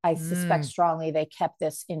it. I suspect Mm, strongly they kept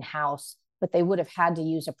this in-house, but they would have had to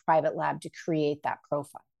use a private lab to create that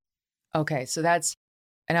profile. okay, so that's,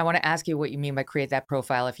 and I want to ask you what you mean by create that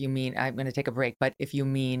profile. If you mean, I'm going to take a break, but if you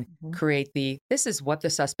mean Mhm. create the, this is what the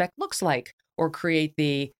suspect looks like, or create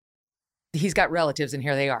the, he's got relatives and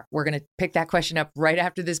here they are. We're going to pick that question up right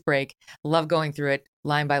after this break. Love going through it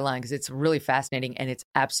line by line because it's really fascinating and it's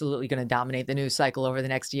absolutely going to dominate the news cycle over the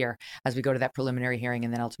next year as we go to that preliminary hearing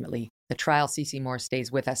and then ultimately the trial. CeCe Moore stays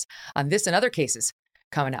with us on this and other cases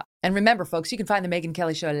coming up. And remember, folks, you can find the Megyn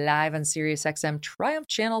Kelly Show live on SiriusXM Triumph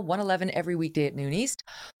Channel 111 every weekday at noon East.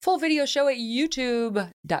 Full video show at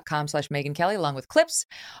youtube.com/Megyn Kelly, along with clips,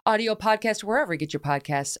 audio podcast, wherever you get your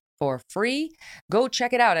podcasts for free. Go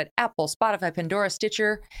check it out at Apple, Spotify, Pandora,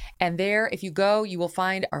 Stitcher. And there, if you go, you will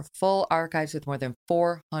find our full archives with more than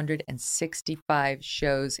 465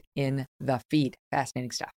 shows in the feed.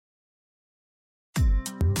 Fascinating stuff.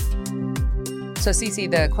 So, CeCe,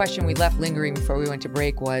 the question we left lingering before we went to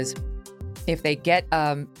break was, if they get,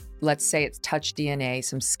 let's say it's touch DNA,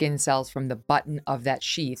 some skin cells from the button of that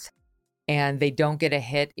sheath, and they don't get a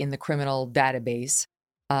hit in the criminal database,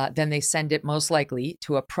 then they send it most likely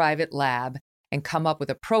to a private lab and come up with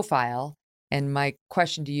a profile. And my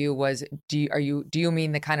question to you was, do you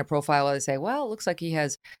mean the kind of profile where they say, well, it looks like he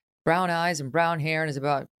has brown eyes and brown hair and is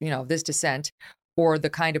about, this descent, or the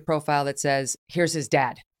kind of profile that says, here's his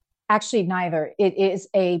dad? Actually, neither. It is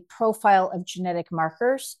a profile of genetic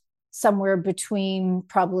markers, somewhere between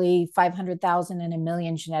probably 500,000 and a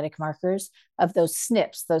million genetic markers of those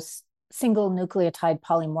SNPs, those single nucleotide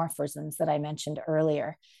polymorphisms that I mentioned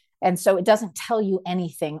earlier. And so it doesn't tell you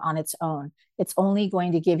anything on its own. It's only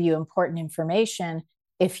going to give you important information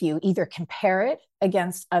if you either compare it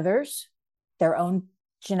against others, their own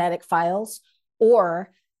genetic files,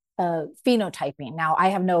 or phenotyping. Now, I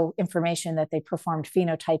have no information that they performed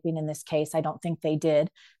phenotyping in this case. I don't think they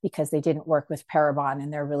did because they didn't work with Parabon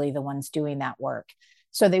and they're really the ones doing that work.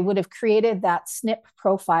 So they would have created that SNP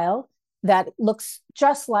profile that looks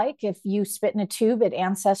just like if you spit in a tube at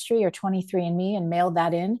Ancestry or 23andMe and mailed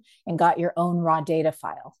that in and got your own raw data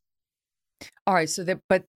file. All right.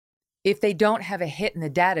 But if they don't have a hit in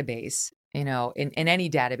the database, in any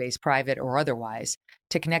database, private or otherwise,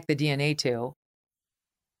 to connect the DNA to,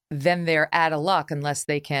 then they're out of luck unless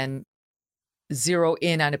they can zero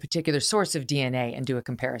in on a particular source of DNA and do a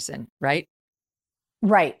comparison, right?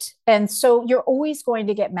 Right. And so you're always going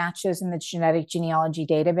to get matches in the genetic genealogy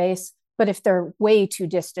database. But if they're way too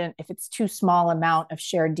distant, if it's too small amount of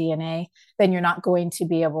shared DNA, then you're not going to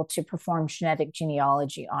be able to perform genetic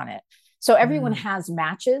genealogy on it. So everyone has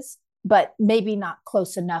matches, but maybe not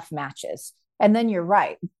close enough matches. And then you're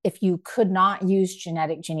right. If you could not use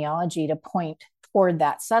genetic genealogy to point toward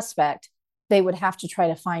that suspect, they would have to try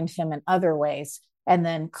to find him in other ways and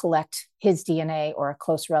then collect his DNA or a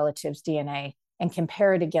close relative's DNA and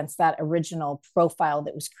compare it against that original profile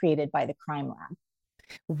that was created by the crime lab.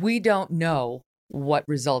 We don't know what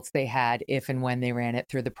results they had if and when they ran it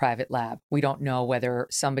through the private lab. We don't know whether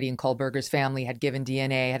somebody in Kohlberger's family had given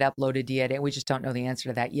DNA, had uploaded DNA. We just don't know the answer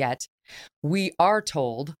to that yet. We are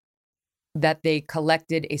told that they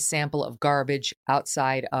collected a sample of garbage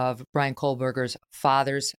outside of Brian Kohlberger's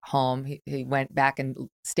father's home. He went back and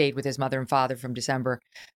stayed with his mother and father from December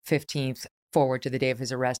 15th forward to the day of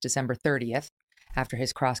his arrest, December 30th, after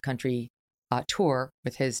his cross-country tour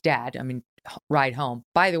with his dad. Ride home.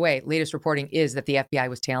 By the way, latest reporting is that the FBI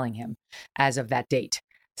was tailing him as of that date.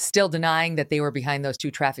 Still denying that they were behind those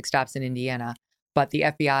 2 traffic stops in Indiana. But the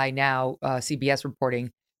FBI now, CBS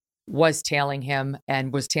reporting, was tailing him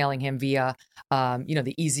and was tailing him via,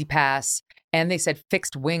 the Easy Pass. And they said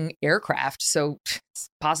fixed wing aircraft. So it's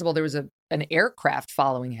possible there was an aircraft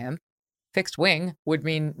following him. Fixed wing would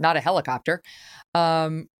mean not a helicopter.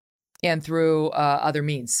 And through other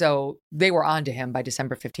means. So they were on to him by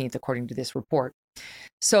December 15th, according to this report.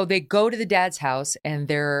 So they go to the dad's house and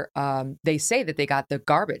they say that they got the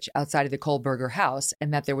garbage outside of the Kohlberger house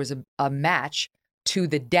and that there was a match to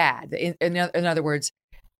the dad. In other words,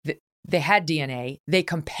 they had DNA. They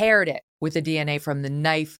compared it with the DNA from the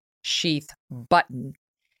knife sheath button.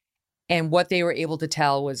 And what they were able to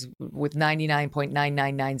tell was with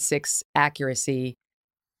 99.9996 accuracy,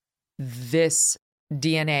 this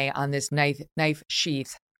DNA on this knife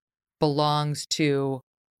sheath belongs to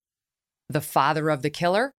the father of the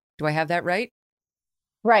killer. Do I have that right?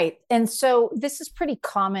 Right. And so this is pretty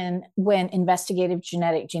common when investigative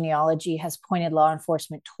genetic genealogy has pointed law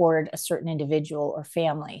enforcement toward a certain individual or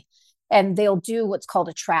family. And they'll do what's called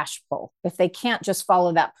a trash pull. If they can't just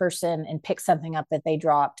follow that person and pick something up that they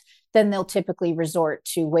dropped, then they'll typically resort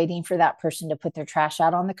to waiting for that person to put their trash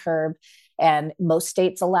out on the curb. And most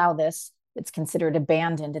states allow this. It's considered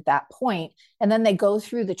abandoned at that point. And then they go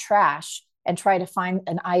through the trash and try to find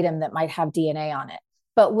an item that might have DNA on it.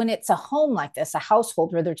 But when it's a home like this, a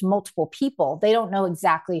household where there's multiple people, they don't know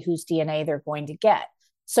exactly whose DNA they're going to get.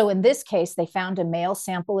 So in this case, they found a male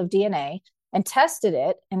sample of DNA and tested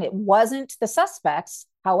it, and it wasn't the suspect's.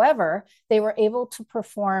 However, they were able to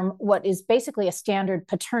perform what is basically a standard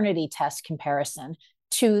paternity test comparison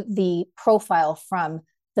to the profile from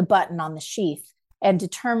the button on the sheath and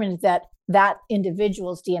determined that that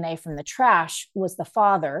individual's DNA from the trash was the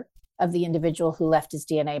father of the individual who left his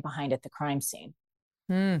DNA behind at the crime scene.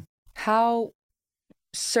 How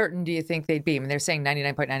certain do you think they'd be? They're saying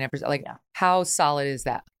 99.99%. How solid is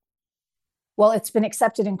that? Well, it's been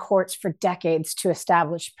accepted in courts for decades to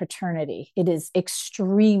establish paternity. It is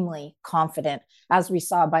extremely confident, as we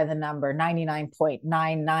saw by the number,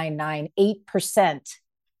 99.9998%.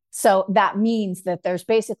 So that means that there's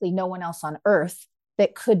basically no one else on earth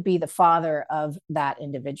that could be the father of that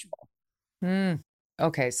individual.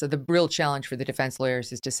 Okay, so the real challenge for the defense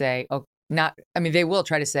lawyers is to say, they will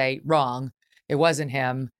try to say wrong. It wasn't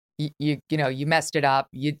him. You messed it up.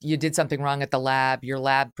 You did something wrong at the lab. Your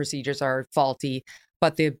lab procedures are faulty.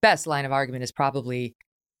 But the best line of argument is probably,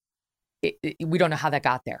 we don't know how that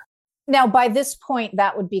got there. Now, by this point,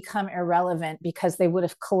 that would become irrelevant because they would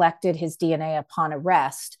have collected his DNA upon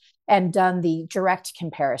arrest and done the direct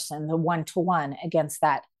comparison, the 1-to-1 against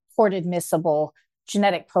that court admissible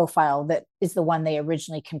genetic profile that is the one they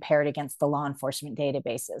originally compared against the law enforcement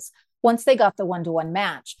databases. Once they got the 1-to-1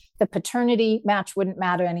 match, the paternity match wouldn't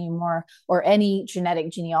matter anymore, or any genetic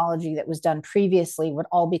genealogy that was done previously would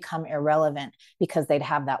all become irrelevant because they'd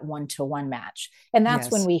have that 1-to-1 match. And that's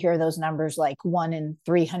when we hear those numbers like 1 in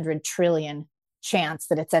 300 trillion chance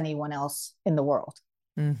that it's anyone else in the world.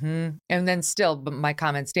 And then still, but my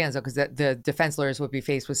comment stands though, because the defense lawyers would be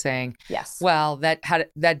faced with saying, yes, well, that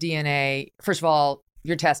DNA, first of all,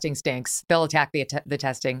 your testing stinks. They'll attack the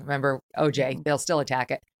testing. Remember OJ, they'll still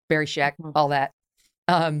attack it. Barry Scheck, all that.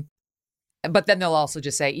 But then they'll also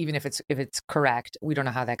just say, even if it's correct, we don't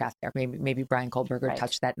know how that got there. Maybe Brian Kohlberger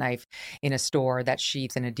touched that knife in a store, that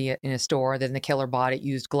sheath in a store. Then the killer bought it,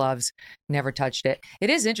 used gloves, never touched it.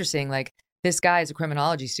 It is interesting. Like, this guy is a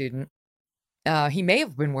criminology student. He may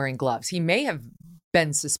have been wearing gloves. He may have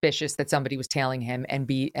been suspicious that somebody was tailing him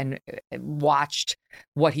and watched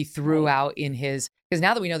what he threw out in his. Because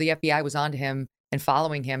now that we know the FBI was onto him and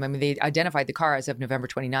following him, they identified the car as of November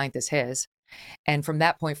 29th as his. And from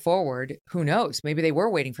that point forward, who knows? Maybe they were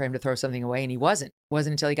waiting for him to throw something away and he wasn't. It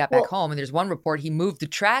wasn't until he got back home. And there's one report, he moved the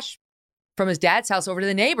trash from his dad's house over to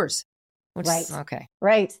the neighbor's. Which Right. is okay.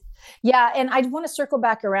 Right. Yeah. And I want to circle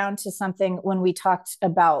back around to something when we talked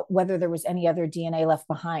about whether there was any other DNA left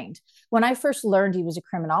behind. When I first learned he was a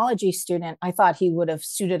criminology student, I thought he would have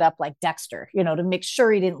suited up like Dexter, to make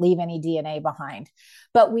sure he didn't leave any DNA behind.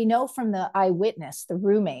 But we know from the eyewitness, the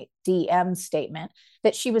roommate, DM statement,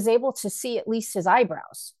 that she was able to see at least his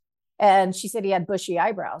eyebrows. And she said he had bushy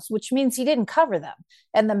eyebrows, which means he didn't cover them.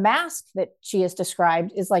 And the mask that she has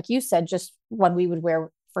described is, like you said, just one we would wear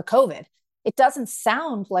for COVID. It doesn't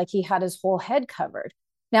sound like he had his whole head covered.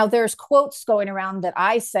 Now, there's quotes going around that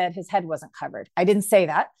I said his head wasn't covered. I didn't say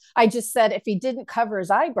that. I just said if he didn't cover his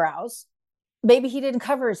eyebrows, maybe he didn't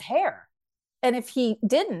cover his hair. And if he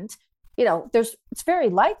didn't, it's very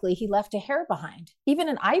likely he left a hair behind. Even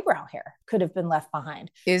an eyebrow hair could have been left behind.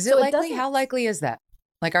 Is it likely? How likely is that?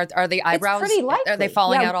 Like, are the eyebrows, it's pretty likely. Are they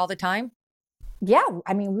falling out all the time? Yeah.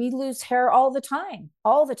 I mean, we lose hair all the time.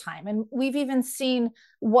 And we've even seen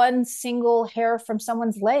one single hair from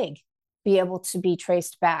someone's leg be able to be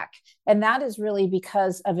traced back. And that is really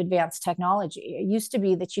because of advanced technology. It used to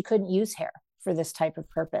be that you couldn't use hair for this type of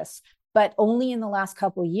purpose, but only in the last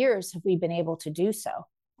couple of years have we been able to do so.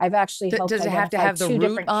 I've actually helped. Does it have to have the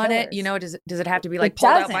root on it? Does it have to be like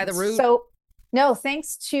pulled out by the root? So no,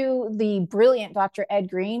 thanks to the brilliant Dr. Ed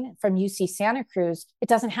Green from UC Santa Cruz, it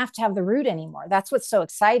doesn't have to have the root anymore. That's what's so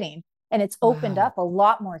exciting. And it's opened up a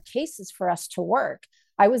lot more cases for us to work.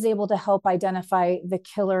 I was able to help identify the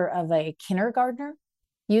killer of a kindergartner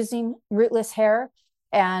using rootless hair,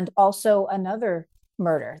 and also another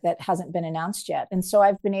murder that hasn't been announced yet. And so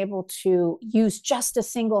I've been able to use just a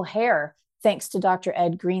single hair thanks to Dr.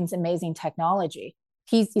 Ed Green's amazing technology.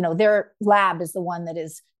 Their lab is the one that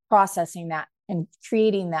is processing that and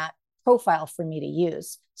creating that profile for me to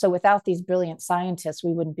use. So without these brilliant scientists,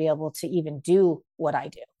 we wouldn't be able to even do what I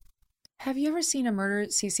do. Have you ever seen a murder,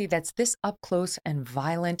 CeCe, that's this up close and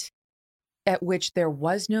violent, at which there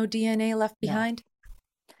was no DNA left behind?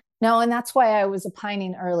 No, and that's why I was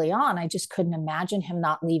opining early on. I just couldn't imagine him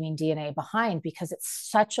not leaving DNA behind because it's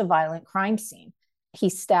such a violent crime scene. He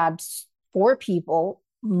stabbed 4 people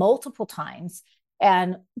multiple times.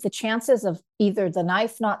 And the chances of either the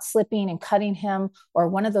knife not slipping and cutting him, or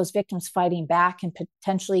one of those victims fighting back and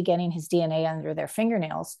potentially getting his DNA under their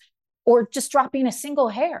fingernails, or just dropping a single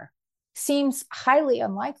hair, seems highly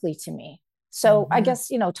unlikely to me. So I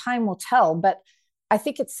guess, time will tell, but I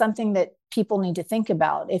think it's something that people need to think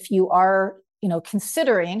about. If you are,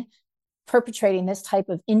 considering perpetrating this type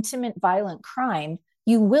of intimate, violent crime,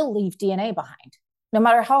 you will leave DNA behind, no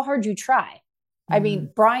matter how hard you try. I mean,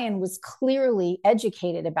 Brian was clearly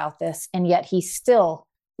educated about this, and yet he still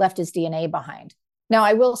left his DNA behind. Now,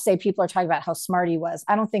 I will say people are talking about how smart he was.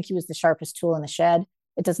 I don't think he was the sharpest tool in the shed.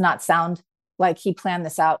 It does not sound like he planned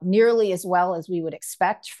this out nearly as well as we would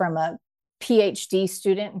expect from a PhD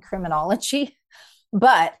student in criminology.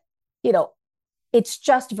 But, it's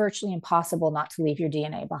just virtually impossible not to leave your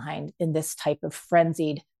DNA behind in this type of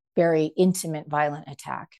frenzied, very intimate, violent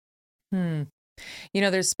attack.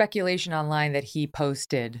 There's speculation online that he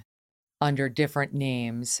posted under different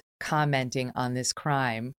names commenting on this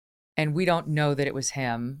crime. And we don't know that it was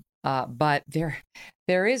him. But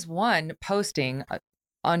there is one posting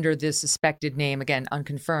under this suspected name, again,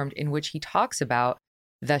 unconfirmed, in which he talks about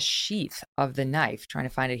the sheath of the knife. Trying to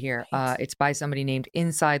find it here. It's by somebody named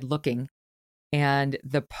Inside Looking. And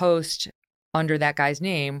the post under that guy's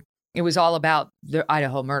name, it was all about the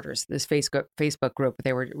Idaho murders, this Facebook group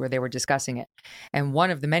where they were discussing it. And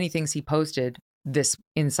one of the many things he posted, this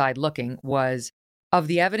Inside Looking, was, of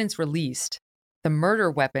the evidence released, the murder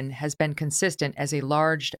weapon has been consistent as a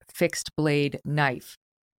large fixed blade knife.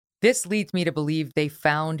 This leads me to believe they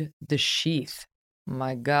found the sheath.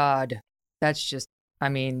 My God. That's just,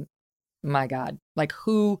 my God. Like,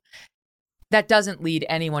 who? That doesn't lead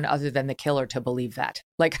anyone other than the killer to believe that.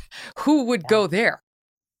 Like, who would go there?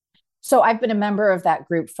 So I've been a member of that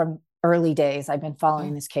group from early days. I've been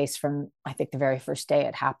following this case from, I think, the very first day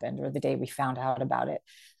it happened, or the day we found out about it.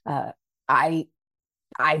 I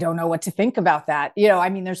don't know what to think about that.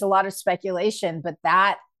 There's a lot of speculation, but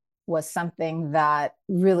that was something that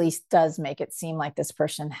really does make it seem like this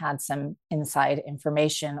person had some inside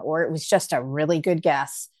information, or it was just a really good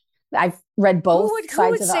guess. I've read both sides of the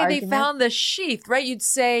argument. Who would say they found the sheath, right? You'd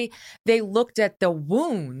say they looked at the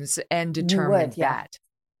wounds and determined that.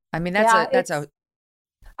 I'm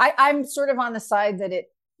sort of on the side that it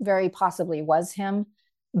very possibly was him,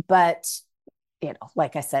 but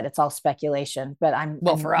like I said, it's all speculation. But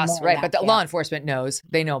for us, right? But the law enforcement knows;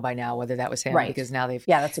 they know by now whether that was him, right? Because now they've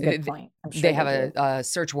that's a good point. I'm sure they have a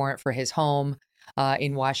search warrant for his home.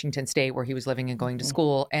 in Washington State where he was living and going to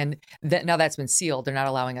school. And now that's been sealed. They're not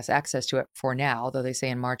allowing us access to it for now, though they say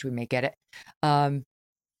in March we may get it.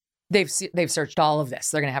 They've searched all of this.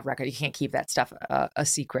 They're going to have record. You can't keep that stuff a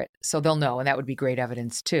secret. So they'll know. And that would be great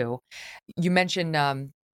evidence too. You mentioned,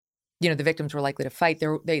 the victims were likely to fight.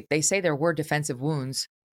 They say there were defensive wounds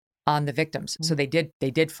on the victims. So they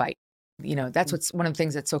did fight. That's what's one of the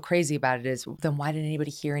things that's so crazy about it is then why didn't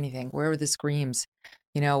anybody hear anything? Where were the screams?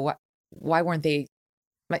 Why weren't they,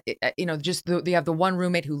 you have the one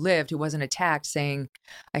roommate who lived, who wasn't attacked, saying,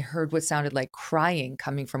 I heard what sounded like crying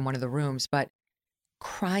coming from one of the rooms, but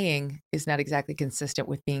crying is not exactly consistent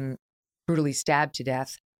with being brutally stabbed to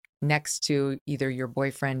death next to either your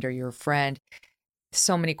boyfriend or your friend.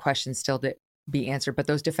 So many questions still to be answered, but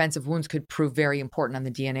those defensive wounds could prove very important on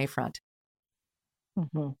the DNA front.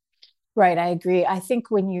 Mm-hmm. Right. I agree. I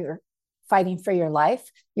think when you're fighting for your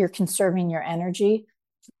life, you're conserving your energy.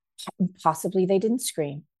 Possibly they didn't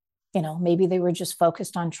scream. Maybe they were just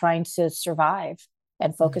focused on trying to survive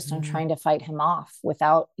and focused on trying to fight him off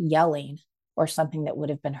without yelling or something that would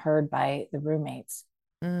have been heard by the roommates.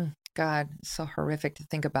 God, so horrific to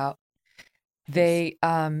think about. They,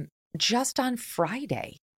 just on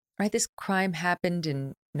Friday, right? This crime happened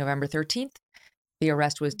in November 13th. The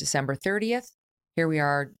arrest was December 30th. Here we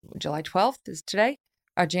are, July 12th is today,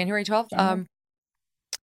 January 12th. January.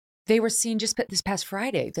 They were seen just this past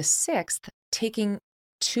Friday, the 6th, taking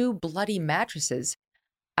 2 bloody mattresses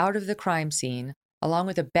out of the crime scene, along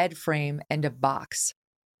with a bed frame and a box,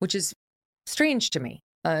 which is strange to me.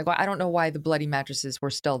 I don't know why the bloody mattresses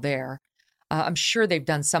were still there. I'm sure they've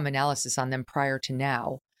done some analysis on them prior to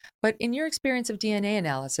now. But in your experience of DNA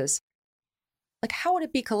analysis, how would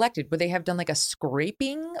it be collected? Would they have done a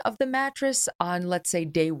scraping of the mattress on, let's say,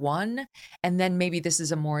 day 1? And then maybe this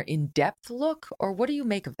is a more in-depth look? Or what do you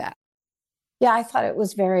make of that? Yeah, I thought it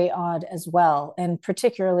was very odd as well. And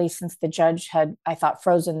particularly since the judge had, I thought,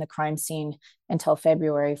 frozen the crime scene until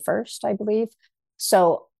February 1st, I believe.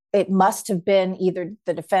 So it must have been either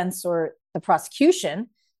the defense or the prosecution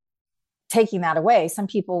taking that away. Some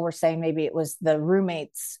people were saying maybe it was the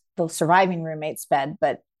surviving roommate's bed,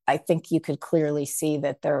 but I think you could clearly see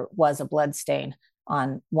that there was a blood stain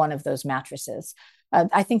on one of those mattresses.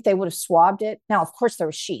 I think they would have swabbed it. Now, of course, there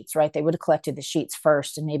were sheets, right? They would have collected the sheets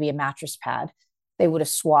first and maybe a mattress pad. They would have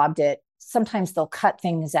swabbed it. Sometimes they'll cut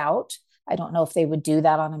things out. I don't know if they would do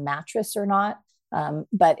that on a mattress or not,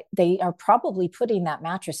 but they are probably putting that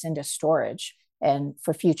mattress into storage and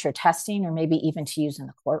for future testing or maybe even to use in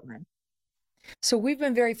the courtroom. So we've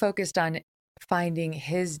been very focused on finding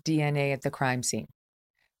his DNA at the crime scene.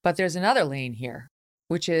 But there's another lane here,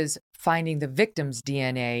 which is finding the victim's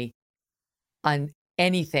DNA on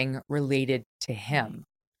anything related to him.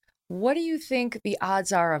 What do you think the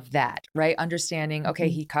odds are of that, right? Understanding, okay,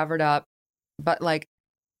 he covered up, but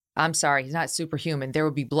I'm sorry, he's not superhuman. There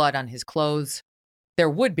would be blood on his clothes. There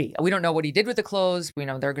would be. We don't know what he did with the clothes. We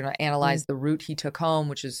know they're going to analyze the route he took home,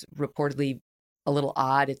 which is reportedly a little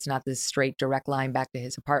odd. It's not this straight direct line back to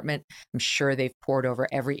his apartment. I'm sure they've poured over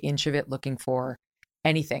every inch of it looking for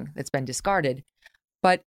anything that's been discarded,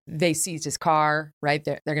 but they seized his car, right?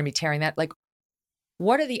 They're going to be tearing that.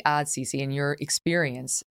 What are the odds, CeCe, in your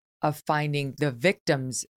experience of finding the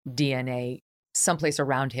victim's DNA someplace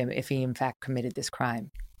around him if he in fact committed this crime?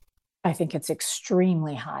 I think it's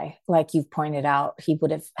extremely high. Like you've pointed out, he would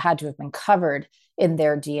have had to have been covered in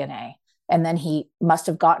their DNA. And then he must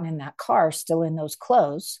have gotten in that car still in those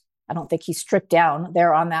clothes. I don't think he stripped down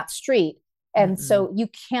there on that street. And so you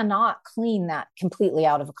cannot clean that completely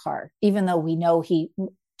out of a car, even though we know he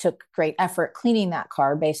took great effort cleaning that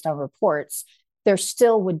car based on reports. There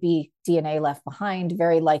still would be DNA left behind,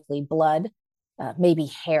 very likely blood, maybe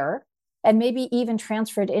hair, and maybe even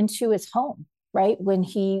transferred into his home, right? When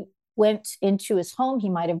he went into his home, he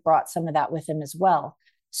might have brought some of that with him as well.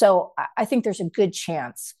 So I think there's a good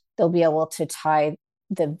chance they'll be able to tie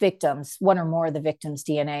the victims, one or more of the victims'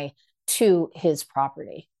 DNA to his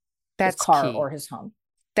property. That's his car key. Or his home.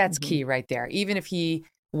 That's key right there. Even if he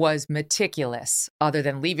was meticulous, other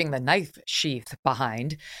than leaving the knife sheath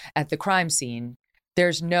behind at the crime scene,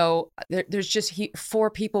 there's just 4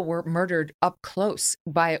 people were murdered up close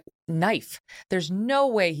by knife. There's no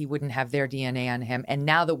way he wouldn't have their DNA on him. And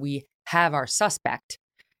now that we have our suspect,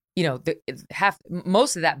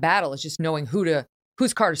 most of that battle is just knowing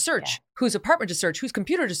whose car to search, whose apartment to search, whose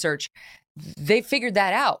computer to search. They figured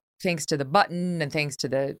that out thanks to the button and thanks to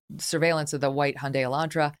the surveillance of the white Hyundai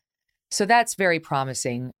Elantra. So that's very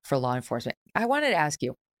promising for law enforcement. I wanted to ask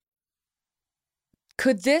you,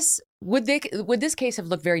 would this case have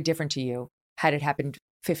looked very different to you had it happened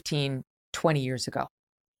 15, 20 years ago?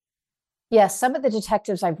 Yes, some of the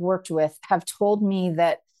detectives I've worked with have told me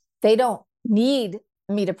that they don't need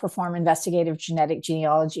me to perform investigative genetic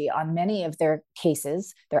genealogy on many of their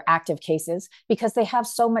cases, their active cases, because they have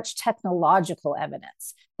so much technological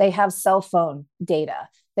evidence. They have cell phone data,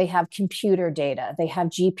 they have computer data, they have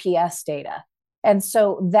GPS data. And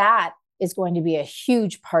so that is going to be a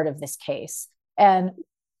huge part of this case. And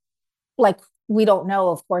like, we don't know,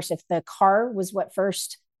 of course, if the car was what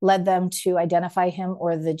first led them to identify him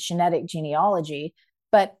or the genetic genealogy,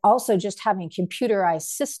 but also just having computerized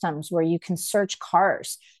systems where you can search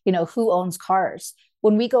cars, who owns cars.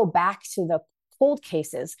 When we go back to the cold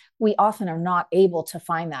cases, we often are not able to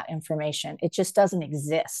find that information. It just doesn't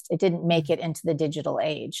exist. It didn't make it into the digital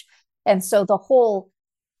age. And so the whole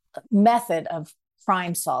method of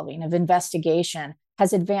crime solving, of investigation,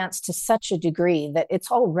 has advanced to such a degree that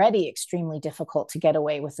it's already extremely difficult to get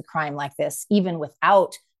away with a crime like this, even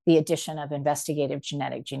without the addition of investigative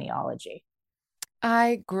genetic genealogy.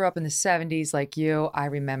 I grew up in the 70s like you. I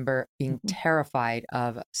remember being terrified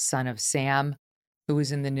of Son of Sam, who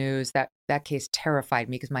was in the news. That case terrified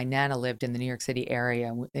me because my Nana lived in the New York City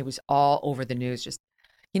area. It was all over the news. Just,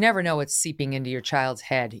 you never know what's seeping into your child's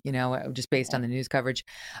head, just based on the news coverage.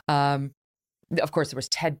 Of course, there was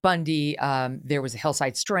Ted Bundy. There was a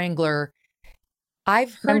Hillside Strangler.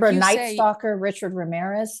 I've heard Remember you Night say, Stalker Richard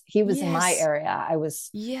Ramirez? He was in my area. I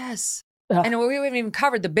was yes. Ugh. And we haven't even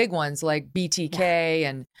covered the big ones like BTK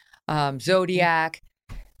and Zodiac.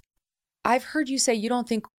 I've heard you say you don't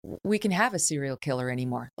think we can have a serial killer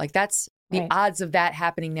anymore. Like, that's the odds of that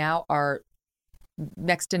happening now are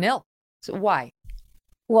next to nil. So why?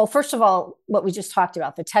 Well, first of all, what we just talked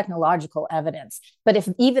about, the technological evidence. But if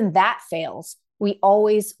even that fails, we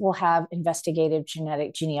always will have investigative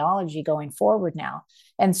genetic genealogy going forward now.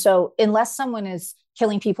 And so unless someone is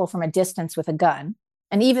killing people from a distance with a gun,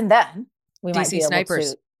 and even then, we might be able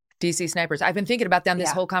snipers. to. DC snipers. I've been thinking about them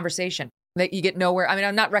this whole conversation. That you get nowhere. I mean,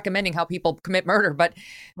 I'm not recommending how people commit murder, but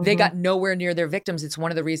they got nowhere near their victims. It's one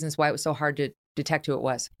of the reasons why it was so hard to detect who it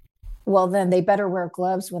was. Well, then they better wear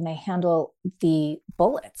gloves when they handle the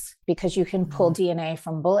bullets, because you can pull DNA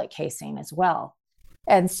from bullet casing as well.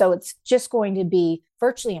 And so it's just going to be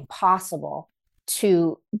virtually impossible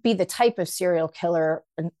to be the type of serial killer,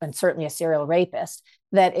 and certainly a serial rapist,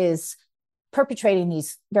 that is perpetrating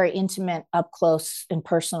these very intimate, up close and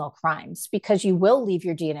personal crimes, because you will leave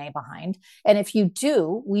your DNA behind. And if you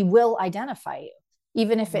do, we will identify you,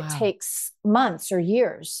 even if it takes months or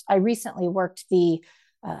years. I recently worked the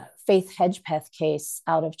Faith Hedgepeth case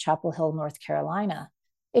out of Chapel Hill, North Carolina.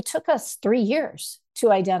 It took us 3 years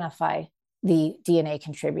to identify the DNA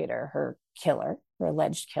contributor, her killer, her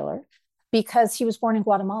alleged killer, because he was born in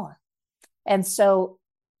Guatemala. And so,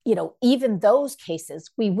 even those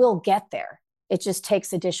cases, we will get there. It just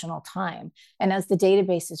takes additional time. And as the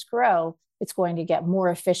databases grow, it's going to get more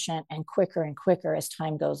efficient and quicker as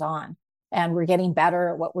time goes on. And we're getting better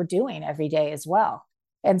at what we're doing every day as well.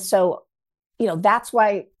 And so, that's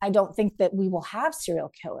why I don't think that we will have serial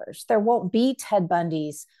killers. There won't be Ted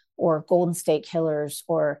Bundys or Golden State Killers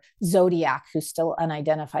or Zodiac, who's still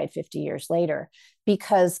unidentified 50 years later,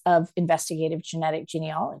 because of investigative genetic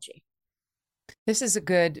genealogy. This is a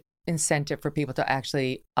good incentive for people to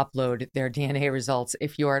actually upload their DNA results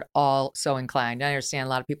if you're at all so inclined. I understand a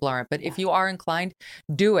lot of people aren't, but if you are inclined,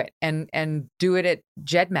 do it, and do it at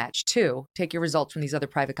GEDmatch too. Take your results from these other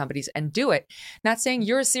private companies and do it. Not saying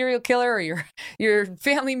you're a serial killer or your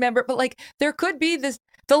family member, but like, there could be the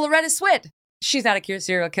Loretta Swit. She's not a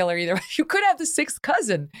serial killer either. You could have the sixth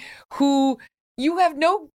cousin who you have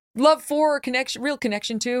no love for or real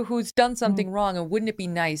connection to, who's done something wrong. And wouldn't it be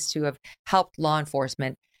nice to have helped law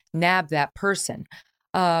enforcement nab that person?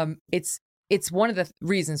 It's one of the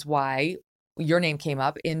reasons why your name came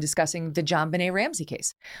up in discussing the JonBenet Ramsey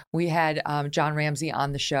case. We had John Ramsey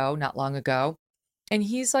on the show not long ago, and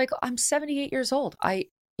he's like, I'm 78 years old. I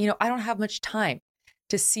don't have much time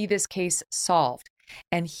to see this case solved.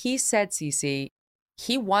 And he said, CeCe,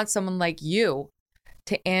 he wants someone like you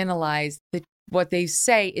to analyze what they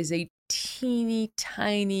say is a teeny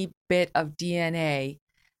tiny bit of DNA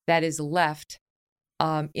that is left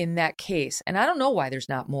in that case. And I don't know why there's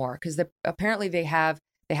not more, because apparently they have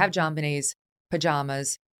JonBenet's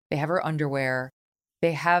pajamas, they have her underwear,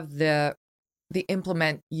 they have the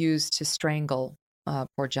implement used to strangle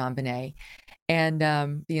poor JonBenet, and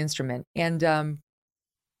the instrument. And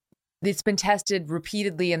it's been tested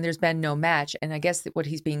repeatedly and there's been no match. And I guess what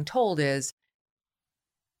he's being told is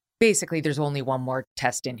basically there's only one more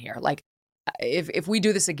test in here. Like, if we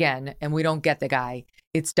do this again and we don't get the guy,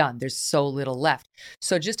 it's done. There's so little left.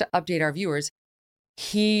 So just to update our viewers,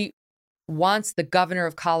 he wants the governor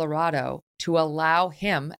of Colorado to allow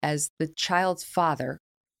him, as the child's father,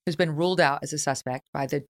 who's been ruled out as a suspect by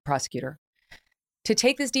the prosecutor, to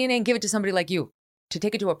take this DNA and give it to somebody like you, to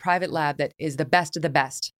take it to a private lab that is the best of the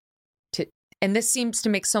best. And this seems to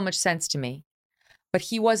make so much sense to me. But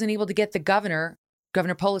he wasn't able to get the Governor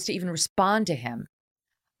Polis, to even respond to him.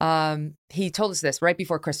 He told us this right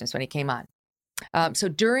before Christmas when he came on. So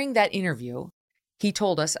during that interview, he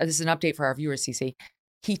told us, this is an update for our viewers, CeCe,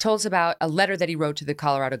 he told us about a letter that he wrote to the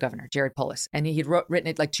Colorado governor, Jared Polis, and he had written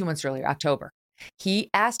it like 2 months earlier, October.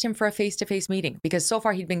 He asked him for a face-to-face meeting because so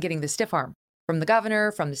far he'd been getting the stiff arm from the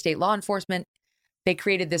governor, from the state law enforcement. They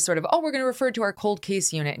created this sort of, we're going to refer to our cold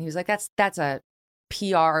case unit. And he was like, that's a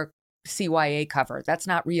PR CYA cover. That's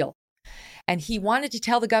not real. And he wanted to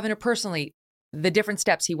tell the governor personally the different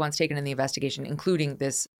steps he wants taken in the investigation, including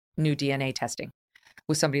this new DNA testing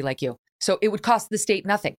with somebody like you. So it would cost the state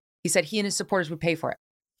nothing. He said he and his supporters would pay for it.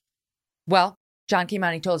 Well, John came out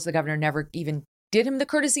and he told us the governor never even did him the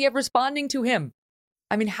courtesy of responding to him.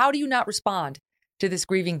 I mean, how do you not respond to this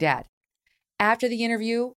grieving dad? After the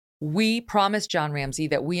interview, we promised John Ramsey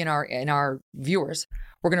that we and our viewers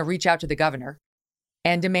were going to reach out to the governor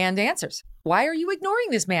and demand answers. Why are you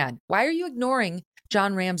ignoring this man? Why are you ignoring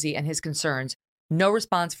John Ramsey and his concerns? No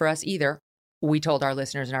response for us either. We told our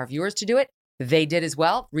listeners and our viewers to do it. They did as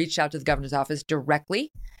well, reached out to the governor's office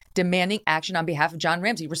directly, demanding action on behalf of John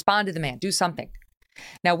Ramsey. Respond to the man, do something.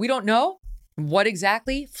 Now, we don't know what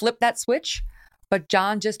exactly flipped that switch, but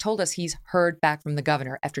John just told us he's heard back from the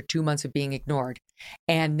governor after 2 months of being ignored.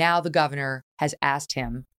 And now the governor has asked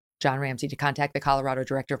him, John Ramsey, to contact the Colorado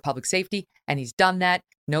Director of Public Safety, and he's done that.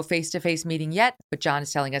 No face-to-face meeting yet, but John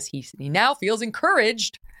is telling us he now feels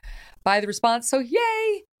encouraged by the response. So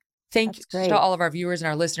yay! Thank you to all of our viewers and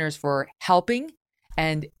our listeners for helping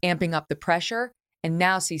and amping up the pressure. And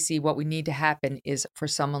now, CeCe, what we need to happen is for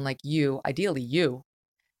someone like you, ideally you,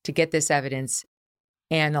 to get this evidence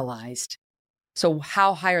analyzed. So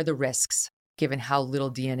how high are the risks given how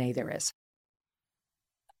little DNA there is?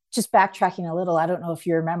 Just backtracking a little, I don't know if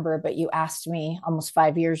you remember, but you asked me almost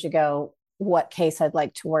 5 years ago what case I'd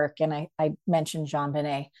like to work. And I mentioned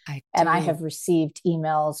JonBenét. And I have received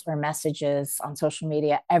emails or messages on social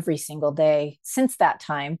media every single day since that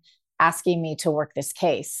time asking me to work this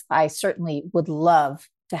case. I certainly would love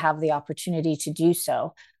to have the opportunity to do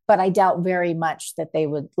so, but I doubt very much that they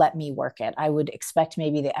would let me work it. I would expect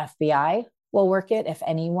maybe the FBI will work it if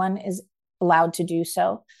anyone is allowed to do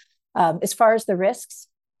so. As far as the risks,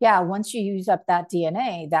 once you use up that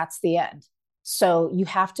DNA, that's the end. So you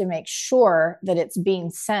have to make sure that it's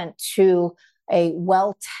being sent to a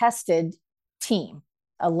well-tested team,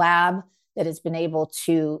 a lab that has been able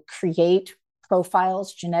to create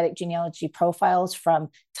profiles, genetic genealogy profiles from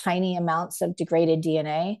tiny amounts of degraded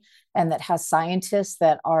DNA, and that has scientists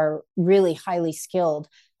that are really highly skilled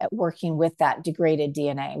at working with that degraded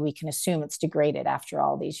DNA. We can assume it's degraded after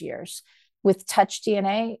all these years. With touch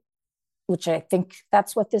DNA, which I think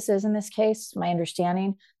that's what this is in this case, my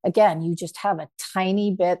understanding, again, you just have a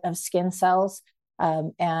tiny bit of skin cells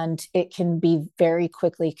and it can be very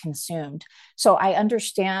quickly consumed. So I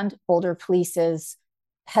understand Boulder Police's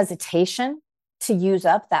hesitation to use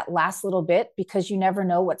up that last little bit because you never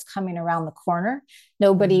know what's coming around the corner.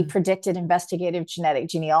 Nobody predicted investigative genetic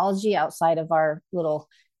genealogy outside of our little,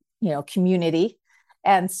 community.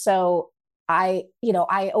 And so I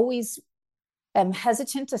always am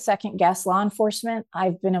hesitant to second guess law enforcement.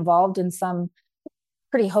 I've been involved in some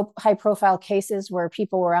pretty high profile cases where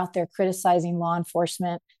people were out there criticizing law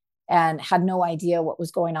enforcement and had no idea what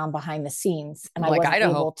was going on behind the scenes. And like I wasn't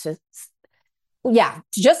Idaho. Able to. Yeah,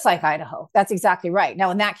 just like Idaho. That's exactly right.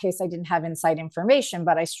 Now, in that case, I didn't have inside information,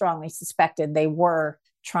 but I strongly suspected they were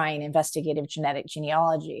trying investigative genetic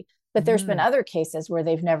genealogy. But there's been other cases where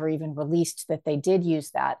they've never even released that they did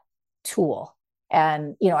use that tool.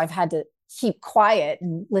 And, I've had to keep quiet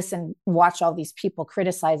and watch all these people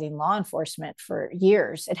criticizing law enforcement for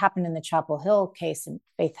years. It happened in the Chapel Hill case and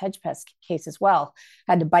Faith Hedgepeth's case as well.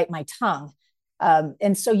 I had to bite my tongue.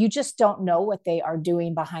 And so you just don't know what they are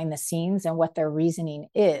doing behind the scenes and what their reasoning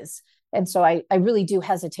is. And so I really do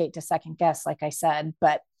hesitate to second guess, like I said,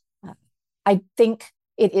 but I think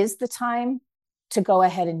it is the time to go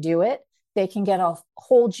ahead and do it. They can get a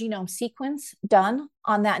whole genome sequence done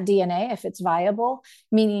on that DNA if it's viable,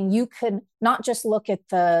 meaning you could not just look at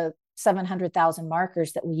the 700,000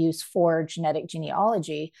 markers that we use for genetic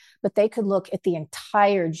genealogy, but they could look at the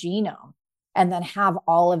entire genome and then have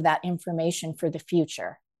all of that information for the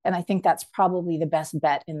future. And I think that's probably the best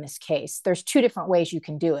bet in this case. There's two different ways you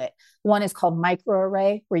can do it. One is called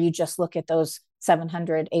microarray, where you just look at those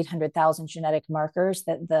 700, 800,000 genetic markers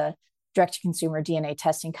that the direct-to-consumer DNA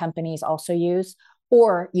testing companies also use,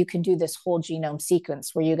 or you can do this whole genome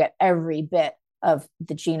sequence where you get every bit of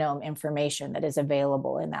the genome information that is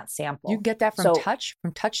available in that sample. You get that from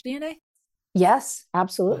touch DNA? Yes,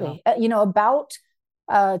 absolutely. Wow. About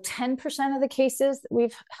 10% of the cases that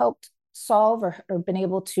we've helped solve or been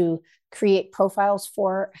able to create profiles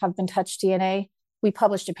for have been touch DNA. We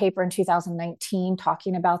published a paper in 2019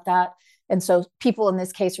 talking about that. And so people in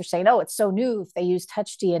this case are saying, oh, it's so new if they use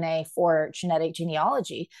touch DNA for genetic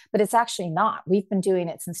genealogy, but it's actually not. We've been doing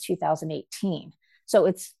it since 2018. So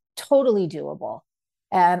it's totally doable.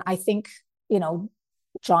 And I think,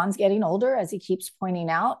 John's getting older, as he keeps pointing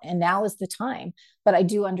out, and now is the time. But I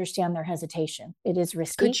do understand their hesitation. It is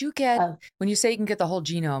risky. Could you get, when you say you can get the whole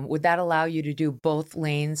genome, would that allow you to do both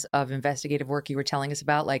lanes of investigative work you were telling us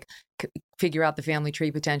about, like figure out the family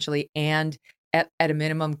tree potentially, and at a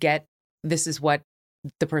minimum this is what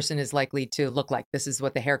the person is likely to look like. This is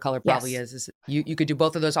what the hair color probably is. You could do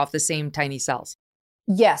both of those off the same tiny cells.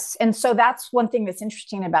 Yes. And so that's one thing that's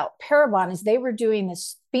interesting about Parabon is they were doing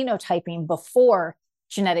this phenotyping before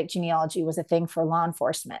genetic genealogy was a thing for law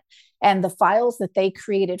enforcement. And the files that they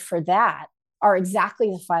created for that are exactly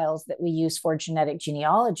the files that we use for genetic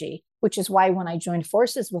genealogy, which is why when I joined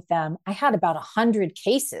forces with them, I had about 100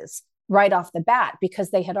 cases right off the bat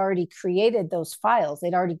because they had already created those files.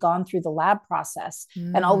 They'd already gone through the lab process.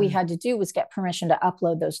 And all we had to do was get permission to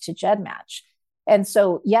upload those to GEDmatch. And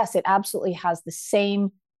so, yes, it absolutely has the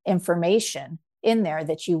same information in there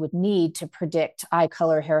that you would need to predict eye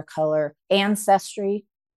color, hair color, ancestry.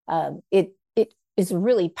 It is a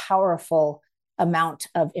really powerful amount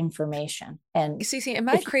of information. And CeCe, am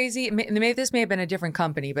I crazy? Maybe this may have been a different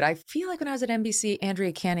company, but I feel like when I was at NBC,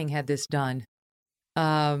 Andrea Canning had this done,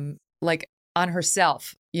 like on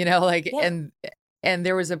herself, and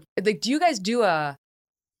there was do you guys do a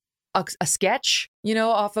sketch,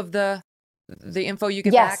 off of the info you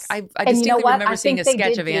get back? I distinctly remember seeing a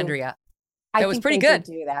sketch of Andrea. That was pretty good.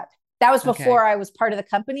 Do that. That was before I was part of the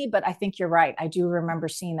company, but I think you're right. I do remember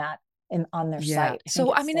seeing that on their site.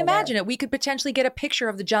 So, imagine it. We could potentially get a picture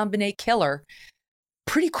of the John Bonet killer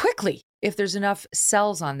pretty quickly if there's enough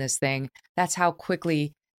cells on this thing. That's how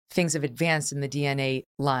quickly things have advanced in the DNA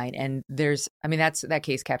line. And that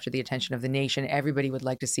case captured the attention of the nation. Everybody would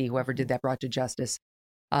like to see whoever did that brought to justice.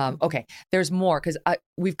 Okay, there's more because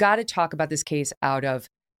we've got to talk about this case out of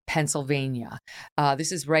Pennsylvania.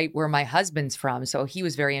 This is right where my husband's from, so he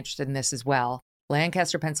was very interested in this as well.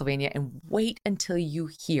 Lancaster, Pennsylvania, and wait until you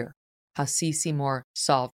hear how CeCe Moore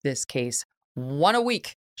solved this case. One a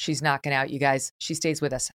week she's knocking out, you guys. She stays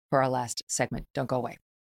with us for our last segment. Don't go away.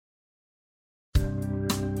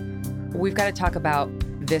 We've got to talk about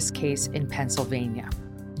this case in Pennsylvania.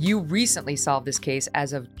 You recently solved this case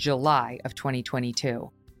as of July of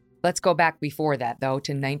 2022. Let's go back before that, though,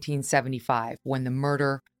 to 1975, when the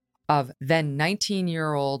murder of then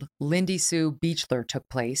 19-year-old Lindy Sue Beechler took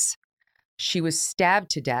place. She was stabbed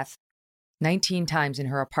to death 19 times in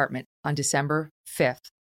her apartment on December 5th,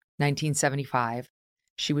 1975.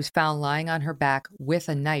 She was found lying on her back with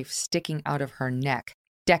a knife sticking out of her neck.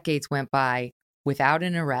 Decades went by without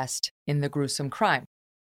an arrest in the gruesome crime.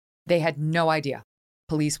 They had no idea.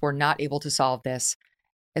 Police were not able to solve this.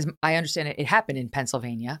 As I understand it, it happened in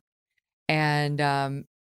Pennsylvania. And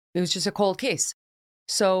it was just a cold case.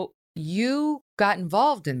 So you got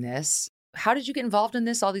involved in this. How did you get involved in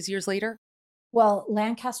this all these years later? Well,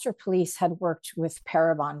 Lancaster Police had worked with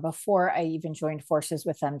Parabon before I even joined forces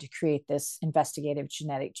with them to create this investigative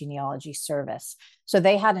genetic genealogy service. So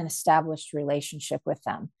they had an established relationship with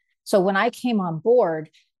them. So when I came on board,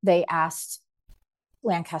 they asked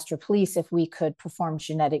Lancaster Police if we could perform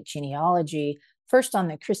genetic genealogy first on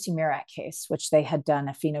the Christy Mirak case, which they had done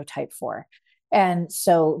a phenotype for. And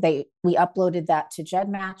so we uploaded that to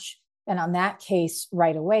GEDmatch. And on that case,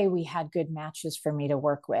 right away, we had good matches for me to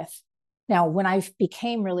work with. Now, when I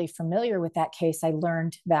became really familiar with that case, I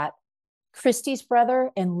learned that Christy's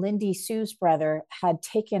brother and Lindy Sue's brother had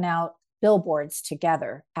taken out billboards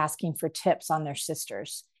together asking for tips on their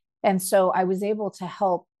sisters. And so I was able to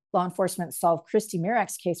help law enforcement solve Christy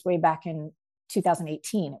Mirak's case way back in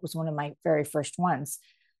 2018. It was one of my very first ones.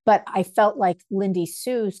 But I felt like Lindy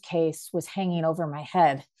Sue's case was hanging over my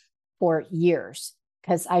head for years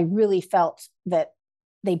because I really felt that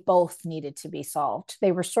they both needed to be solved.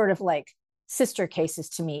 They were sort of like sister cases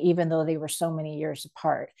to me, even though they were so many years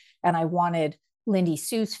apart. And I wanted Lindy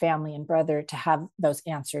Sue's family and brother to have those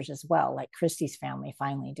answers as well, like Christy's family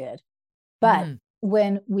finally did. But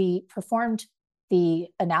when we performed the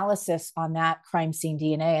analysis on that crime scene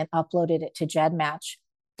DNA and uploaded it to GEDmatch,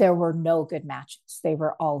 there were no good matches. They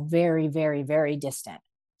were all very, very, very distant.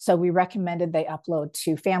 So we recommended they upload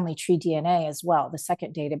to Family Tree DNA as well, the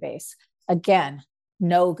second database. Again,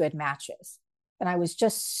 no good matches. And I was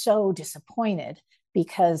just so disappointed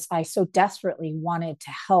because I so desperately wanted to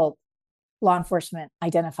help law enforcement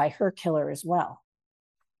identify her killer as well.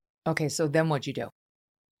 Okay, so then what'd you do?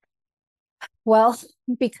 Well,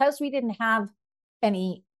 because we didn't have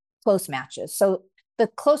any close matches. So the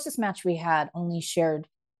closest match we had only shared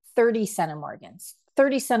 30 centimorgans.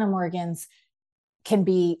 30 centimorgans can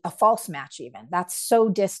be a false match even. That's so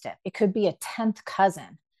distant. It could be a 10th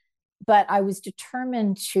cousin. But I was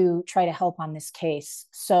determined to try to help on this case.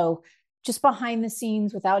 So just behind the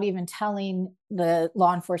scenes, without even telling the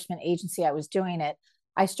law enforcement agency I was doing it,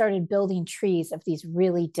 I started building trees of these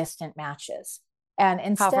really distant matches. And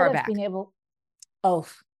instead of back? being able,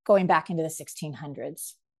 going back into the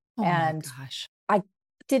 1600s. Oh and my gosh. I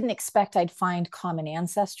didn't expect I'd find common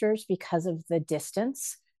ancestors because of the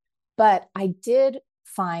distance, but I did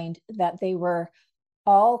find that they were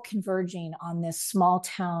all converging on this small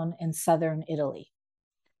town in southern Italy.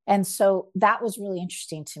 And so that was really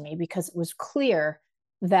interesting to me because it was clear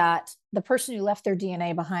that the person who left their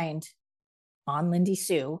DNA behind on Lindy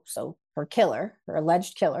Sue, so her killer, her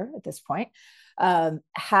alleged killer at this point,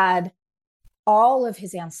 had all of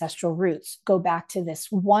his ancestral roots go back to this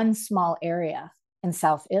one small area in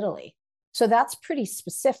South Italy. So that's pretty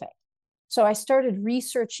specific. So I started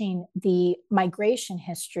researching the migration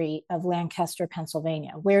history of Lancaster,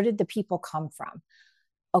 Pennsylvania. Where did the people come from?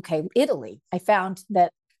 Okay, Italy. I found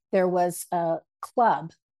that there was a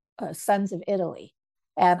club, Sons of Italy.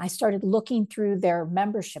 And I started looking through their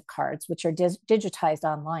membership cards, which are digitized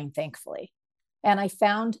online, thankfully. And I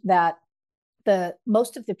found that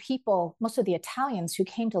most of the Italians who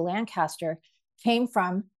came to Lancaster came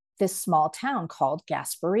from this small town called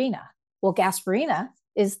Gasparina. Well, Gasparina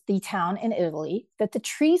is the town in Italy that the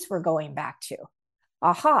trees were going back to.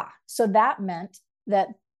 Aha. So that meant that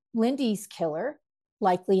Lindy's killer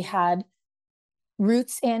likely had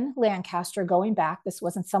roots in Lancaster going back. This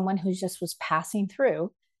wasn't someone who just was passing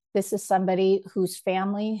through. This is somebody whose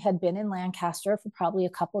family had been in Lancaster for probably a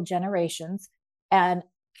couple generations and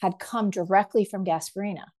had come directly from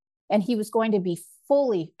Gasparina. And he was going to be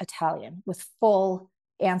fully Italian with full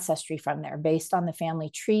ancestry from there based on the family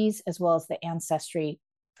trees as well as the ancestry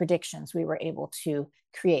predictions we were able to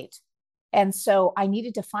create. And so I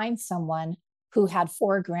needed to find someone who had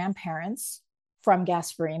 4 grandparents from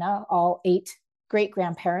Gasparina, all 8 great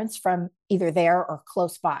grandparents from either there or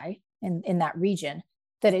close by in that region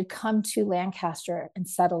that had come to Lancaster and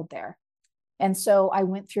settled there. And so I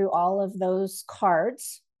went through all of those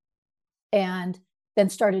cards and then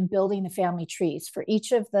started building the family trees for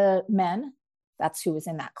each of the men. That's who was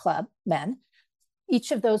in that club, men.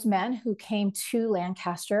 Each of those men who came to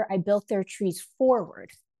Lancaster, I built their trees forward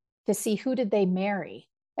to see who did they marry.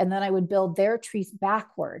 And then I would build their trees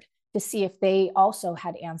backward to see if they also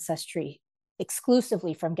had ancestry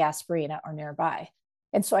exclusively from Gasparina or nearby.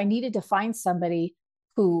 And so I needed to find somebody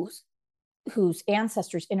whose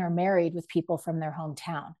ancestors intermarried with people from their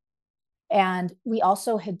hometown. And we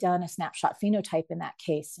also had done a snapshot phenotype in that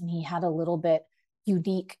case, and he had a little bit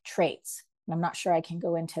unique traits. And I'm not sure I can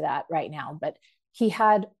go into that right now, but he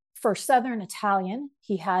had, for Southern Italian,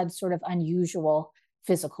 he had sort of unusual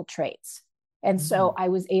physical traits. And so I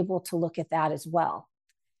was able to look at that as well.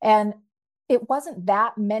 And it wasn't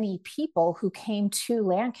that many people who came to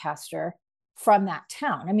Lancaster from that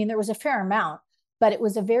town. I mean, there was a fair amount, but it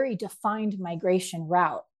was a very defined migration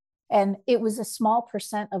route. And it was a small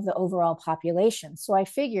percent of the overall population. So I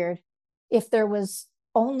figured if there was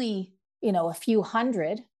only, a few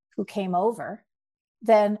hundred who came over,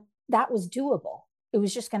 then that was doable. It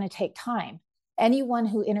was just going to take time. Anyone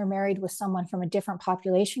who intermarried with someone from a different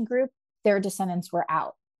population group, their descendants were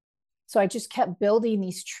out. So I just kept building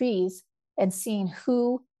these trees and seeing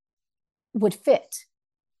who would fit.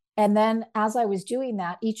 And then as I was doing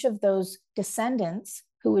that, each of those descendants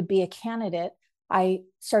who would be a candidate, I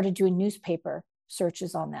started doing newspaper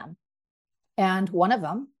searches on them. And one of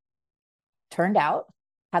them turned out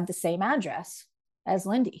had the same address as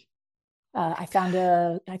Lindy. I found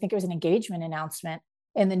I think it was an engagement announcement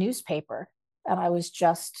in the newspaper, and I was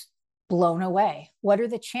just blown away. What are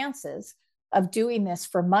the chances of doing this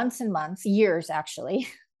for months and months, years actually,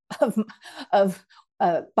 of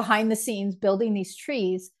behind the scenes building these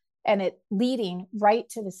trees and it leading right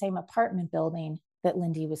to the same apartment building that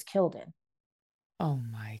Lindy was killed in? Oh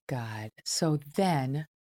my God. So then,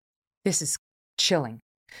 this is chilling.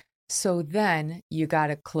 So then you got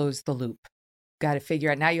to close the loop. Got to figure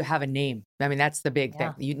out, now you have a name. I mean, that's the big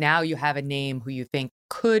thing. Now you have a name who you think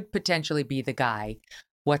could potentially be the guy.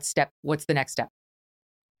 What's the next step?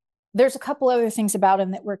 There's a couple other things about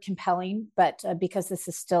him that were compelling, but because this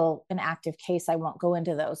is still an active case, I won't go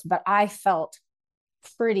into those. But I felt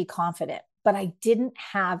pretty confident, but I didn't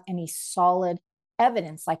have any solid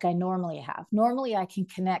evidence like I normally have. Normally, I can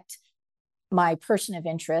connect my person of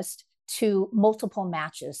interest to multiple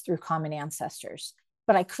matches through common ancestors,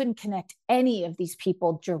 but I couldn't connect any of these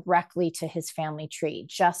people directly to his family tree,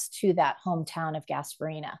 just to that hometown of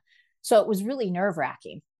Gasparina. So it was really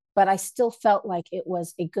nerve-wracking, but I still felt like it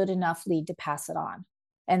was a good enough lead to pass it on.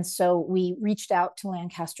 And so we reached out to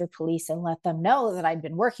Lancaster police and let them know that I'd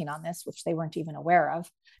been working on this, which they weren't even aware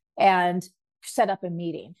of, and set up a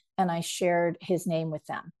meeting. And I shared his name with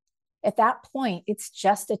them. At that point, it's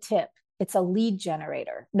just a tip. It's a lead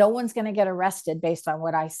generator. No one's going to get arrested based on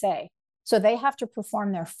what I say. So they have to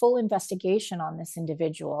perform their full investigation on this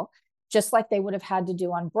individual, just like they would have had to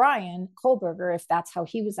do on Brian Kohlberger if that's how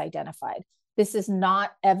he was identified. This is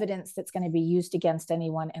not evidence that's going to be used against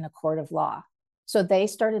anyone in a court of law. So they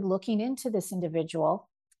started looking into this individual,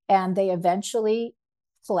 and they eventually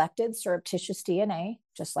collected surreptitious DNA,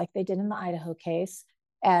 just like they did in the Idaho case.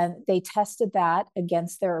 And they tested that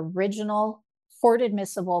against their original court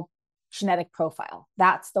admissible genetic profile.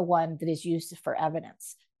 That's the one that is used for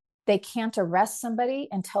evidence. They can't arrest somebody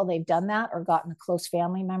until they've done that or gotten a close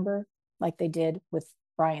family member, like they did with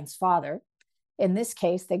Brian's father. In this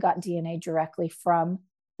case, they got DNA directly from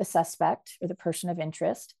the suspect or the person of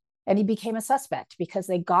interest, and he became a suspect because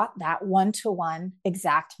they got that one-to-one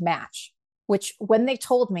exact match, which when they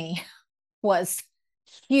told me was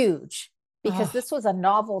huge, because this was a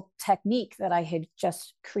novel technique that I had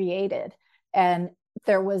just created. And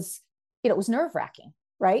there was, it was nerve-wracking,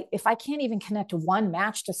 right? If I can't even connect one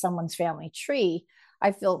match to someone's family tree,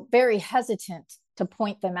 I feel very hesitant to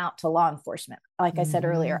point them out to law enforcement. Like I said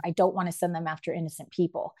earlier, I don't want to send them after innocent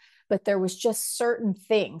people. But there was just certain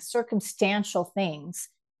things, circumstantial things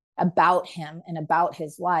about him and about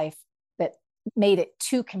his life that made it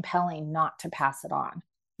too compelling not to pass it on.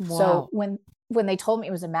 Wow. So when they told me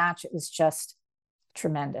it was a match, it was just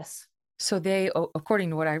tremendous. So they,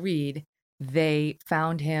 according to what I read, they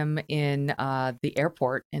found him in the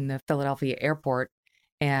airport, in the Philadelphia airport.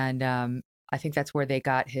 And I think that's where they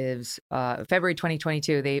got his, February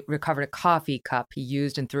 2022, they recovered a coffee cup he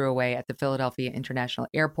used and threw away at the Philadelphia International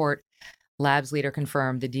Airport. Labs later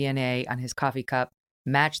confirmed the DNA on his coffee cup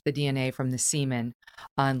matched the DNA from the semen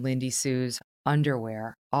on Lindy Sue's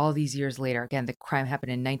underwear. All these years later, again, the crime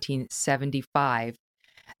happened in 1975.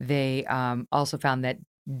 They also found that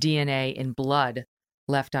DNA in blood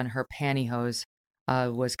left on her pantyhose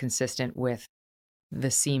was consistent with the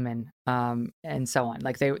semen, and so on.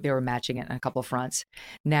 Like they were matching it on a couple of fronts.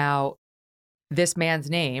 Now, this man's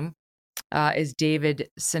name is David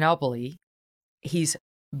Sinopoli. He's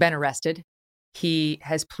been arrested. He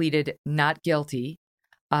has pleaded not guilty.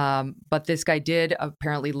 But this guy did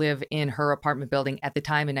apparently live in her apartment building at the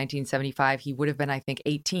time in 1975. He would have been, I think,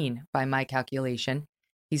 18 by my calculation.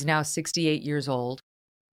 He's now 68 years old.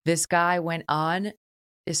 This guy went on,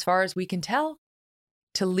 as far as we can tell,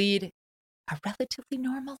 to lead a relatively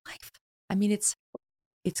normal life. I mean, it's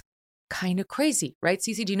kind of crazy, right?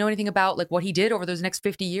 CeCe, do you know anything about like what he did over those next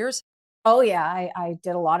 50 years? Oh, yeah. I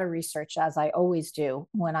did a lot of research, as I always do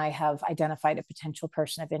when I have identified a potential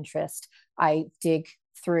person of interest. I dig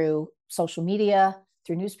through social media,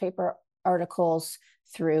 through newspaper articles,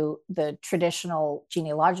 through the traditional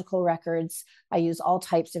genealogical records. I use all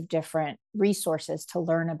types of different resources to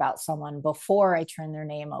learn about someone before I turn their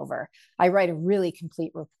name over. I write a really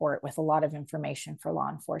complete report with a lot of information for law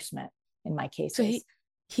enforcement in my cases. So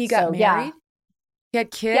he got married? Yeah. He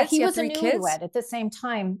had kids? Yeah, he was a newlywed at the same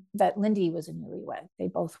time that Lindy was a newlywed. They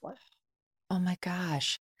both were. Oh my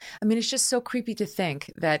gosh. I mean, it's just so creepy to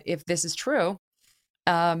think that if this is true,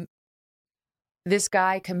 this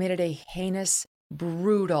guy committed a heinous,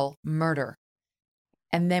 brutal murder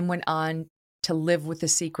and then went on to live with the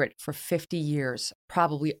secret for 50 years,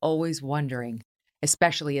 probably always wondering,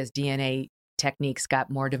 especially as DNA techniques got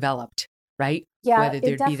more developed, right? Yeah, whether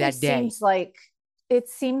there'd be that day. It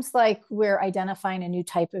seems like we're identifying a new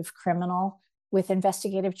type of criminal with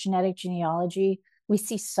investigative genetic genealogy. We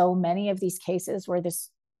see so many of these cases where this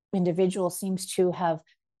individual seems to have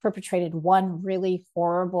perpetrated one really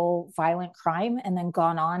horrible, violent crime and then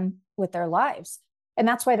gone on with their lives. And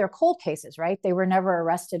that's why they're cold cases, right? They were never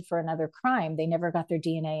arrested for another crime. They never got their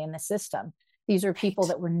DNA in the system. These are people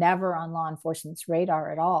that were never on law enforcement's radar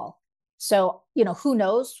at all. So, who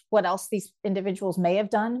knows what else these individuals may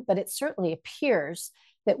have done, but it certainly appears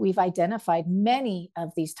that we've identified many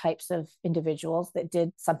of these types of individuals that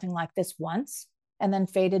did something like this once and then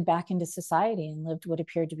faded back into society and lived what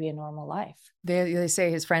appeared to be a normal life. They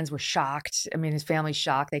say his friends were shocked. I mean, his family's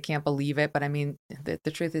shocked. They can't believe it. But I mean,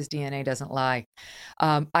 the truth is DNA doesn't lie.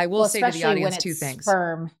 I will say to the audience two things.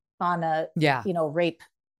 Sperm on a, rape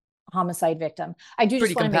homicide victim. I do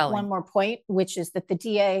just want to make one more point, which is that the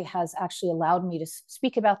DA has actually allowed me to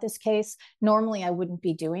speak about this case. Normally, I wouldn't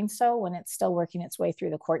be doing so when it's still working its way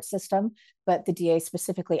through the court system, but the DA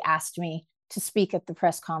specifically asked me to speak at the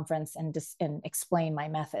press conference and explain my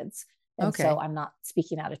methods. And so I'm not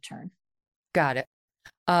speaking out of turn. Got it.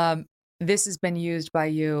 This has been used by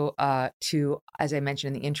you to, as I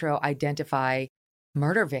mentioned in the intro, identify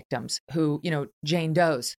murder victims who, Jane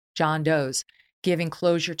Doe's, John Doe's, giving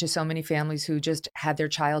closure to so many families who just had their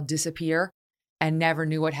child disappear and never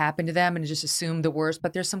knew what happened to them and just assumed the worst.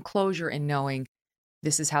 But there's some closure in knowing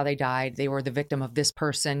this is how they died. They were the victim of this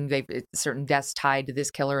person. Certain deaths tied to this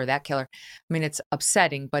killer or that killer. I mean, it's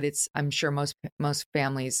upsetting, but I'm sure most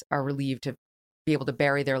families are relieved to be able to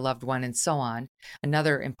bury their loved one and so on.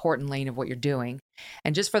 Another important lane of what you're doing.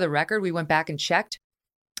 And just for the record, we went back and checked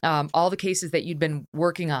all the cases that you'd been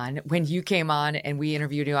working on when you came on and we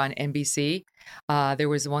interviewed you on NBC. There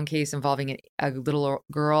was one case involving a little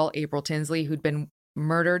girl, April Tinsley, who'd been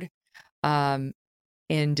murdered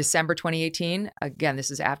in December 2018. Again, this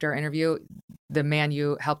is after our interview. The man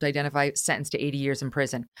you helped identify sentenced to 80 years in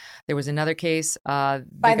prison. There was another case. By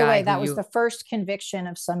the way, that was the first conviction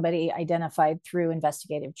of somebody identified through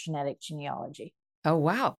investigative genetic genealogy. Oh,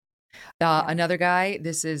 wow. Another guy,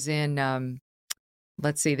 this is in...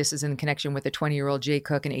 this is in connection with a 20-year-old Jay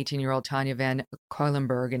Cook and 18-year-old Tanya Van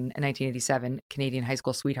Coilenberg in 1987. Canadian high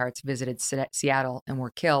school sweethearts visited Seattle and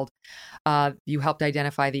were killed. You helped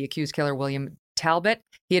identify the accused killer, William Talbot.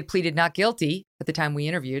 He had pleaded not guilty at the time we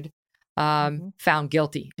interviewed, found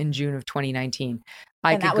guilty in June of 2019.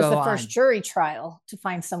 And that was the first jury trial to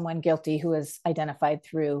find someone guilty who was identified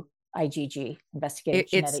through IGG, investigative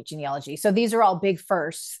genetic genealogy. So these are all big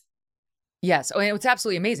firsts. Yes. It's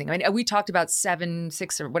absolutely amazing. I mean, we talked about 7,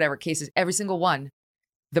 6 or whatever cases. Every single one,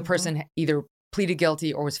 the person either pleaded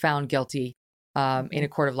guilty or was found guilty in a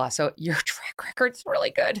court of law. So your track record's really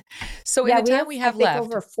good. So in the time we have left,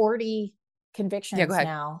 over 40 convictions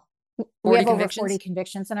now. 40 we have convictions? over 40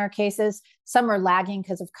 convictions in our cases. Some are lagging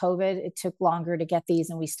because of COVID. It took longer to get these,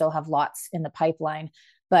 and we still have lots in the pipeline.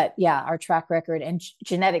 But yeah, our track record and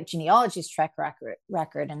genetic genealogy's track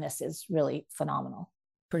record in this is really phenomenal.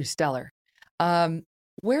 Pretty stellar.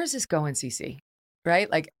 Where is this going, CeCe? Right?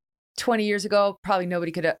 Like 20 years ago, probably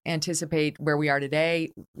nobody could anticipate where we are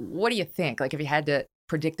today. What do you think? Like if you had to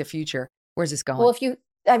predict the future, where's this going? Well,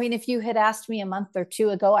 if you had asked me a month or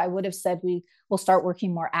two ago, I would have said we will start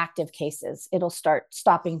working more active cases. It'll start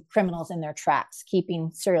stopping criminals in their tracks,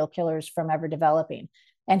 keeping serial killers from ever developing.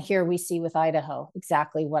 And here we see with Idaho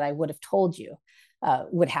exactly what I would have told you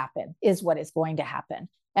would happen is what is going to happen.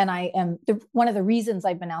 And I am one of the reasons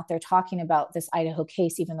I've been out there talking about this Idaho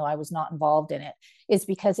case, even though I was not involved in it, is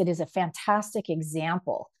because it is a fantastic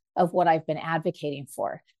example of what I've been advocating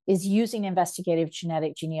for, is using investigative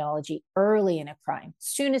genetic genealogy early in a crime,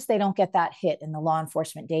 soon as they don't get that hit in the law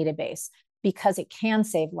enforcement database, because it can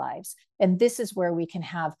save lives. And this is where we can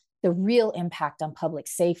have the real impact on public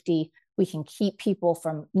safety. We can keep people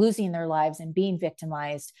from losing their lives and being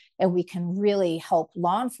victimized, and we can really help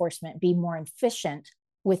law enforcement be more efficient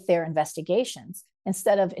with their investigations.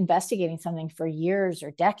 Instead of investigating something for years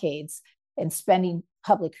or decades and spending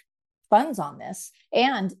public funds on this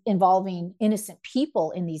and involving innocent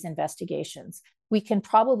people in these investigations, we can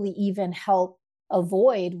probably even help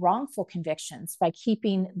avoid wrongful convictions by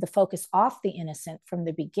keeping the focus off the innocent from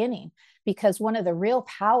the beginning. Because one of the real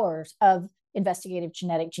powers of investigative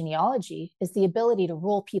genetic genealogy is the ability to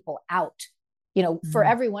rule people out. For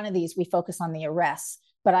every one of these, we focus on the arrests,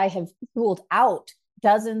 but I have ruled out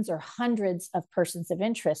dozens or hundreds of persons of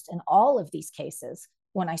interest in all of these cases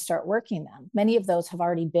when I start working them. Many of those have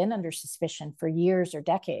already been under suspicion for years or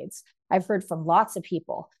decades. I've heard from lots of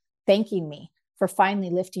people thanking me for finally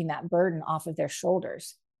lifting that burden off of their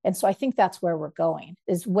shoulders. And so I think that's where we're going,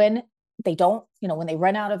 is when they don't, when they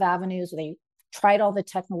run out of avenues, or they tried all the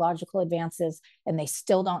technological advances and they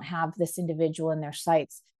still don't have this individual in their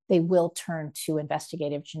sights, they will turn to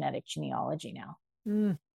investigative genetic genealogy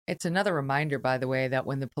now. It's another reminder, by the way, that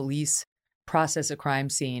when the police process a crime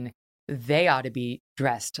scene, they ought to be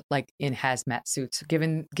dressed like in hazmat suits.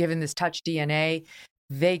 Given this touch DNA,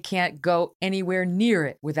 they can't go anywhere near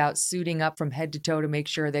it without suiting up from head to toe to make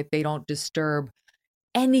sure that they don't disturb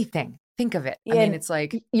anything. Think of it. I mean, it's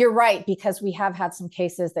like... You're right, because we have had some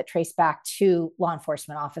cases that trace back to law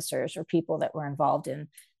enforcement officers or people that were involved in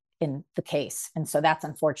the case. And so that's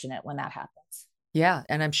unfortunate when that happens. Yeah,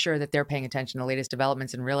 and I'm sure that they're paying attention to latest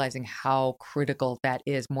developments and realizing how critical that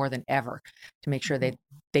is more than ever to make sure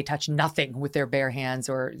they touch nothing with their bare hands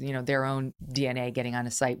or, their own DNA getting on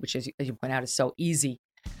a site, which, as you point out, is so easy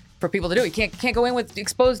for people to do. You can't go in with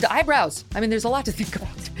exposed eyebrows. I mean, there's a lot to think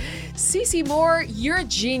about. CeCe Moore, you're a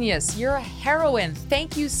genius. You're a heroine.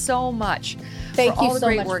 Thank you so much. Thank for all you the so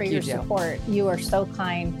great much work for you your do. support. You are so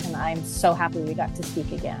kind, and I'm so happy we got to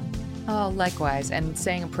speak again. Oh, likewise. And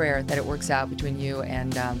saying a prayer that it works out between you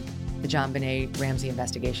and the John Benet Ramsey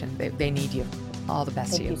investigation. They need you. All the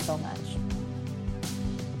best to you. Thank you so much.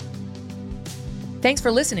 Thanks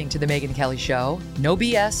for listening to The Megyn Kelly Show. No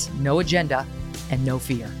BS, no agenda, and no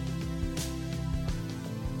fear.